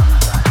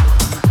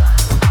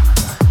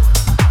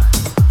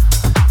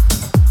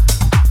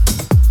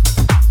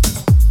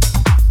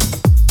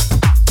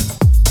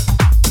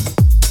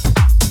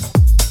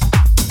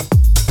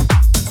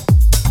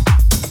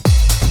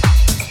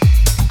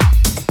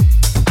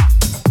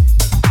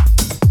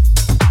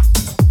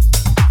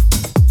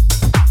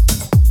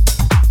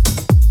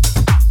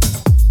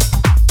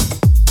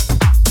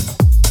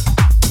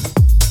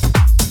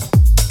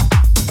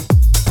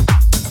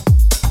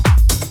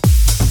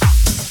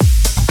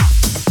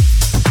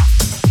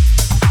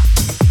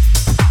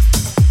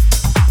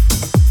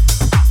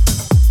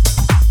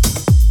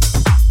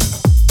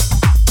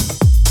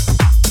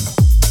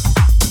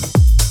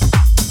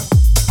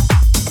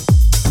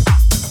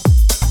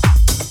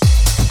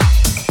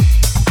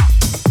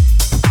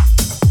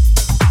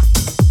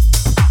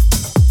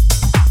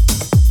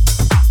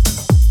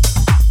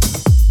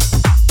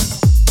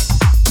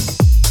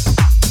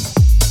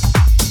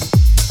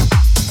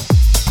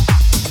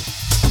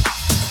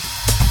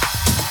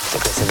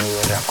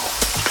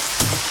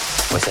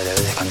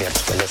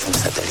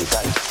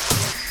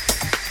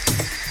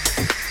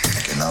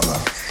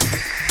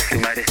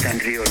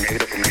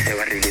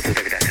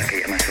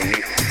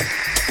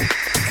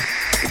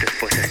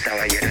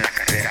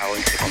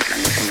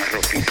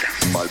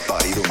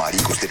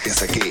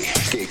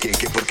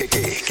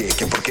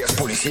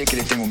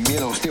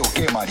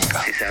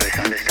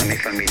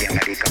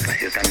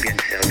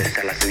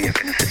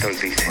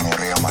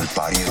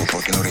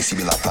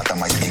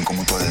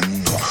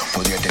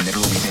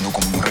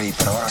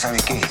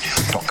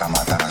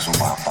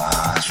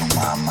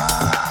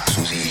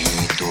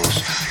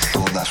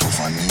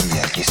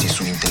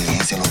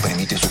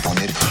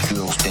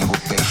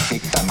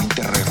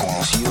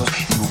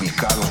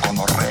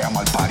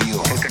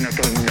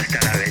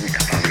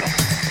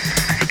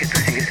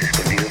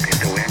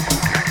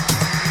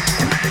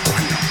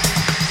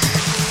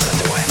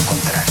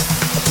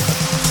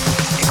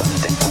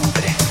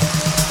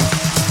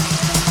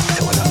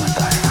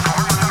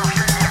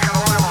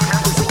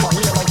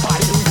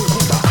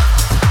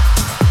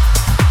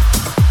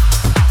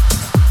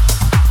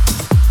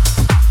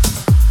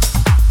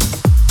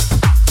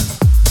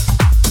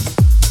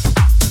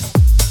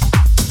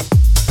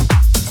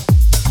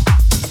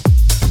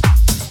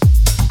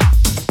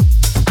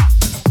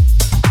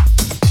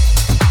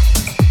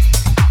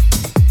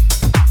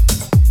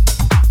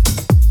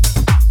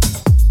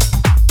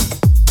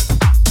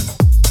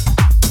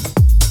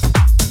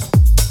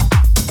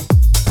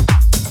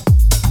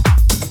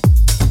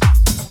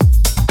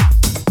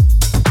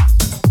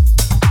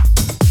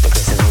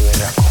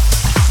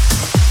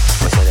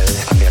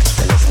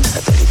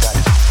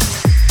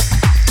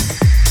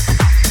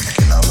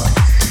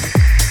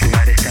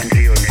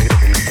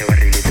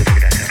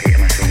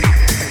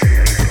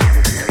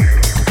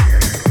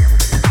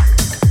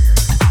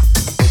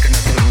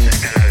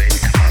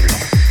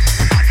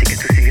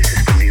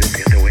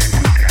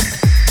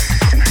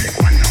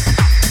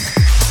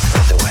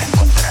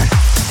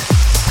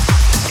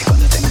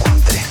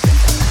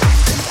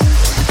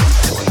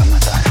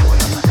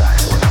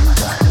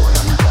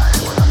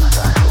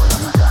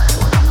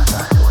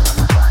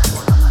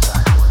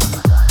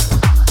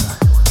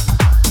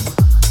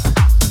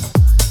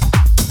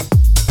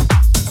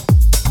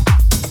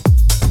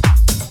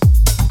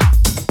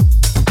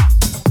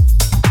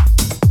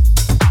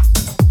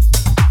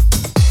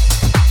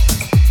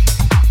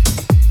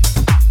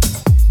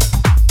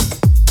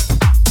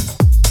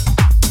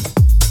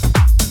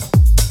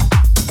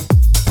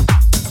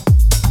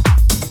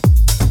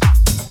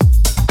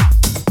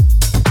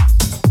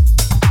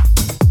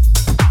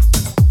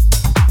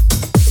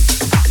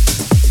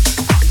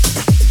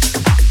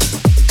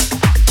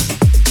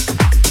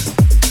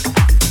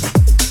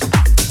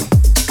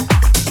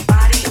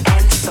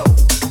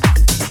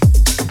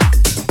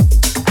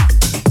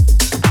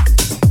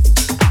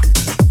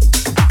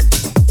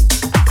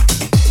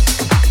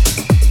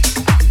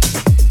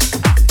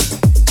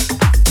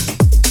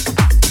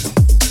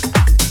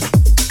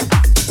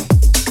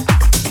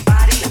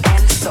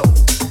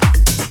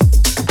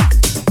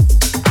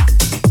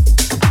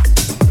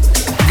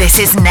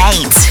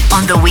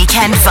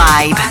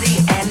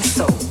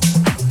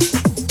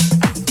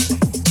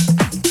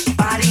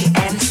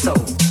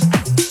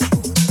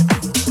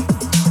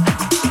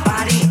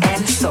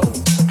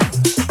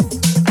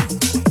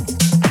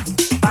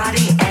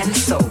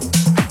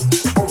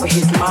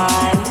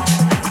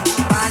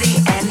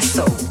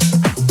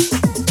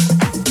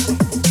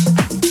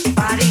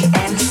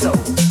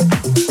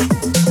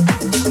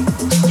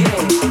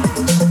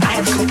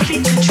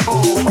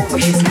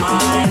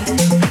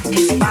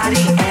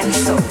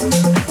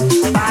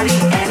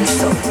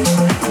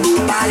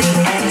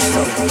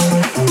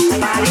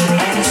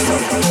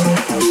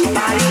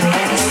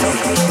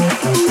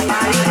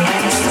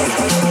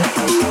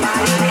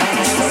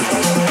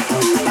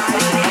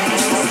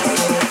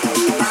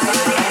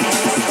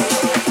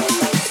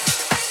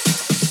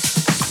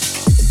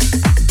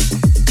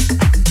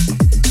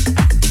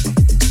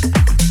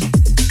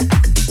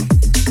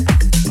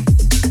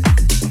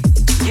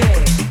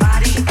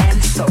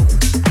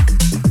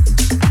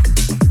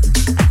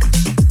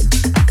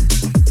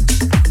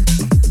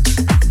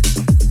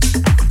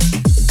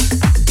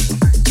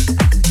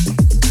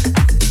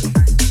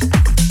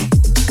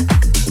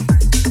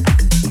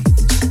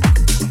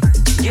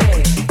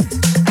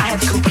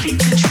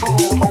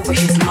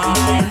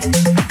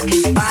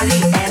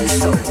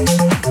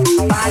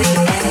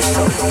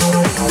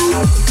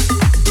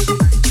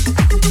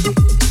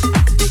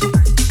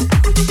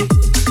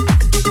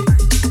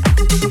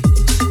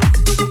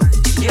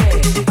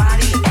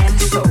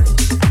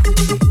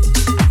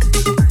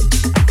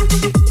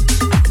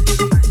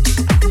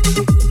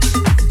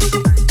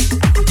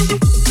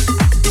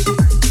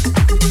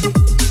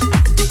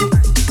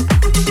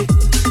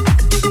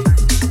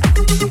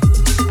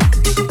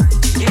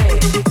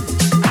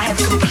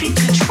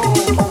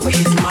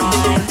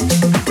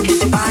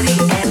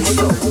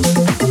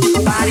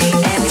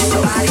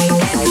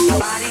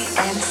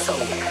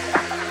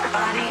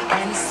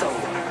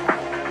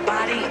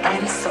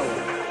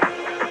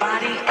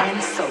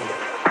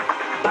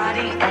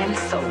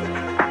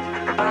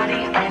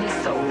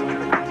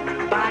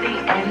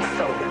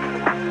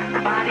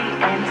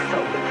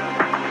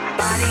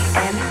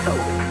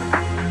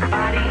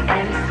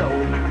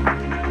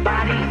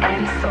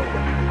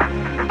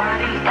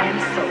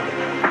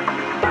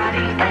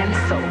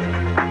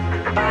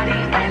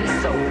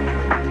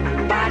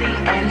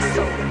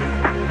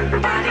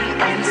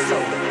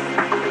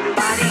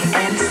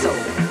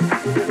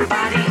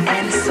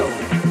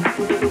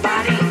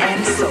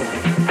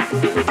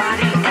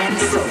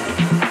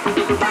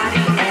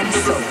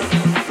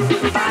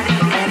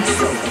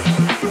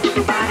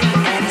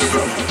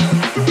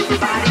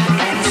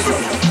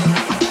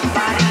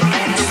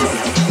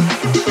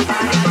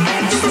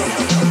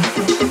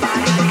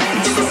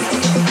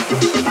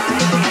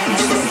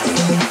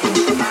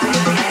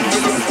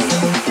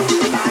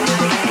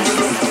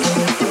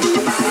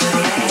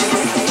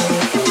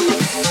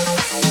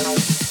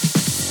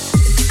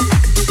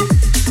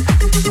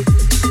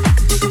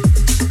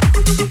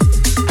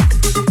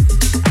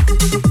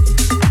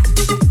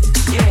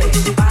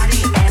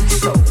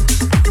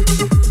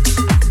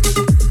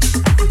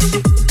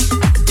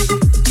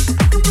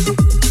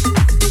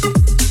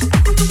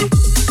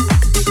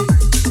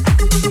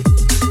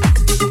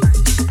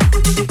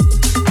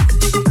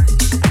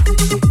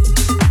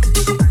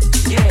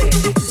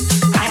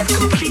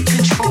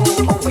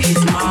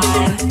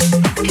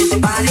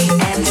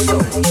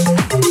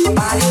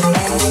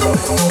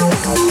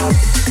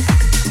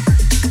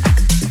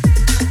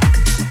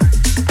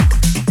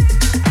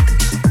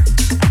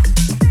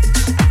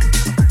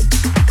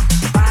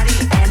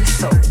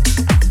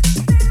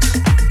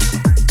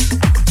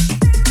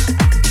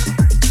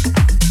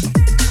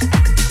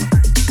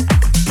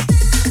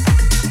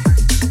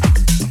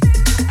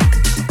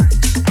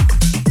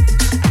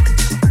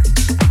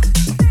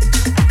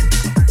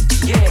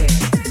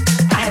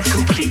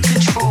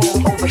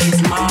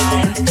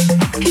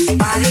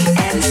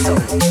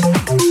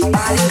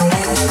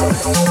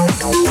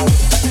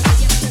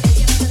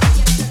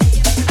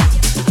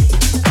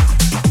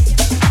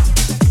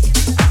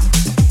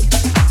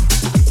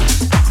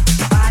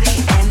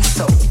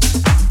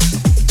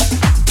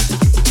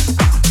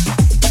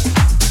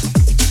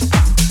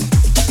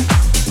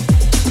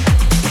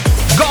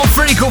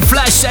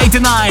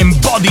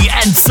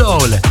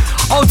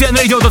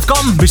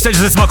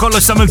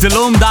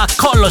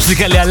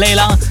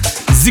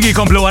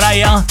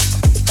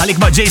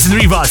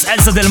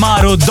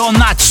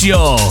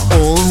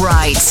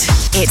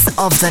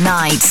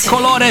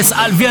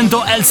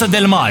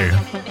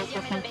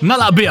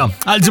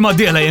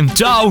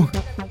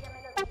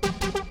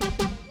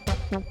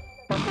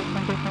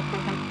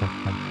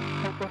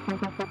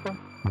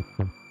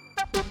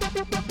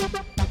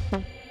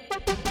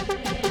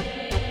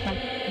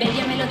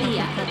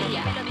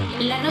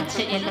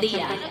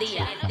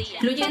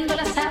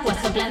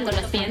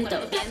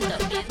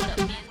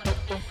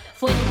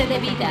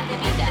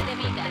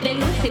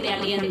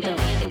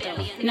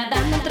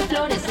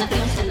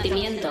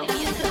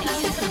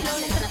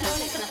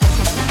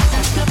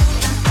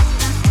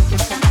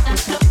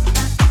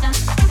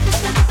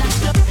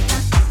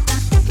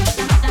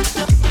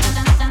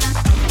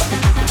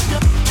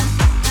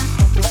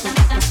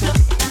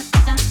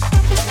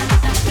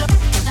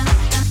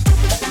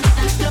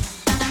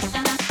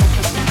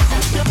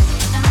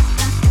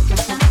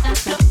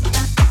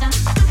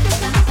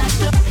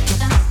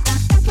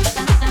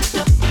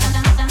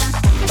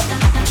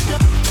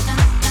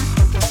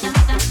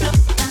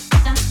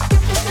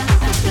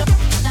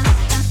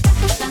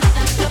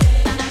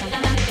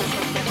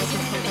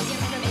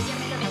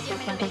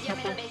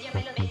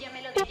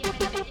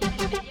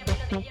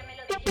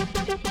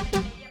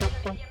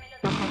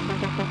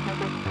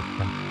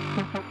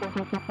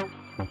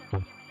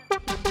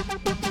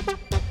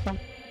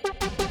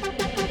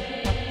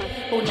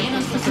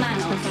unieron sus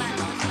manos,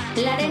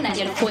 la arena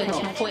y el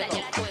fuego,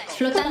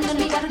 flotando en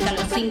mi barca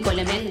los 5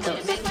 elementos.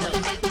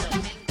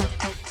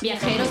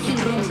 Viajeros sin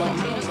rumbo,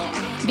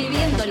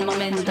 viviendo el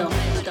momento,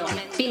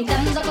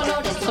 pintando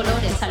colores,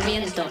 colores al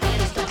viento.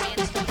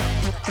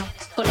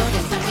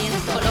 Colores al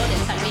viento,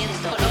 colores al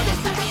viento,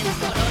 colores al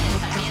viento,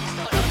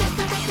 colores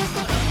al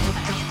viento,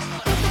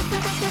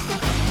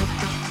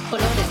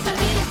 colores al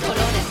viento,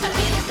 colores al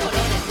viento,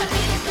 colores al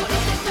viento,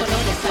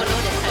 colores,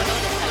 colores,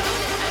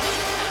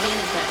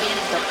 viento,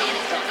 viento,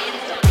 viento,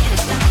 viento.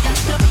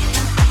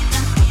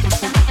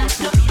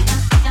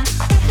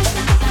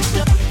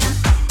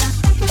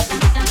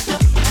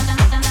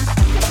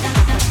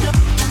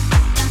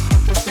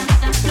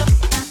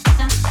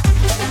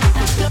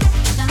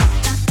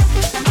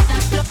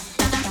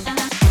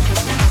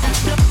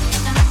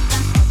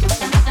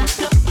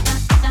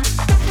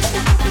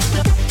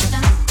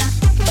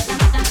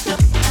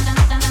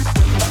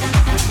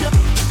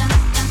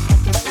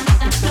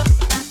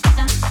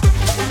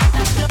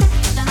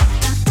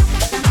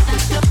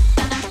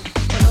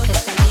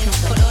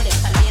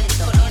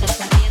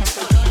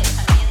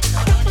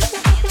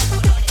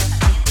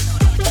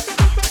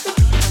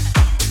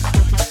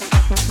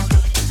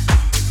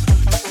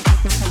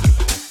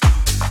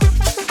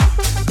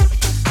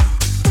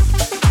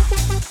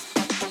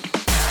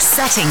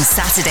 Setting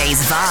Saturday's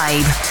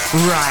vibe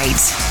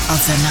right of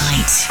the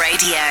night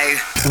radio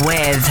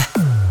with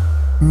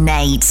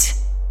Nate.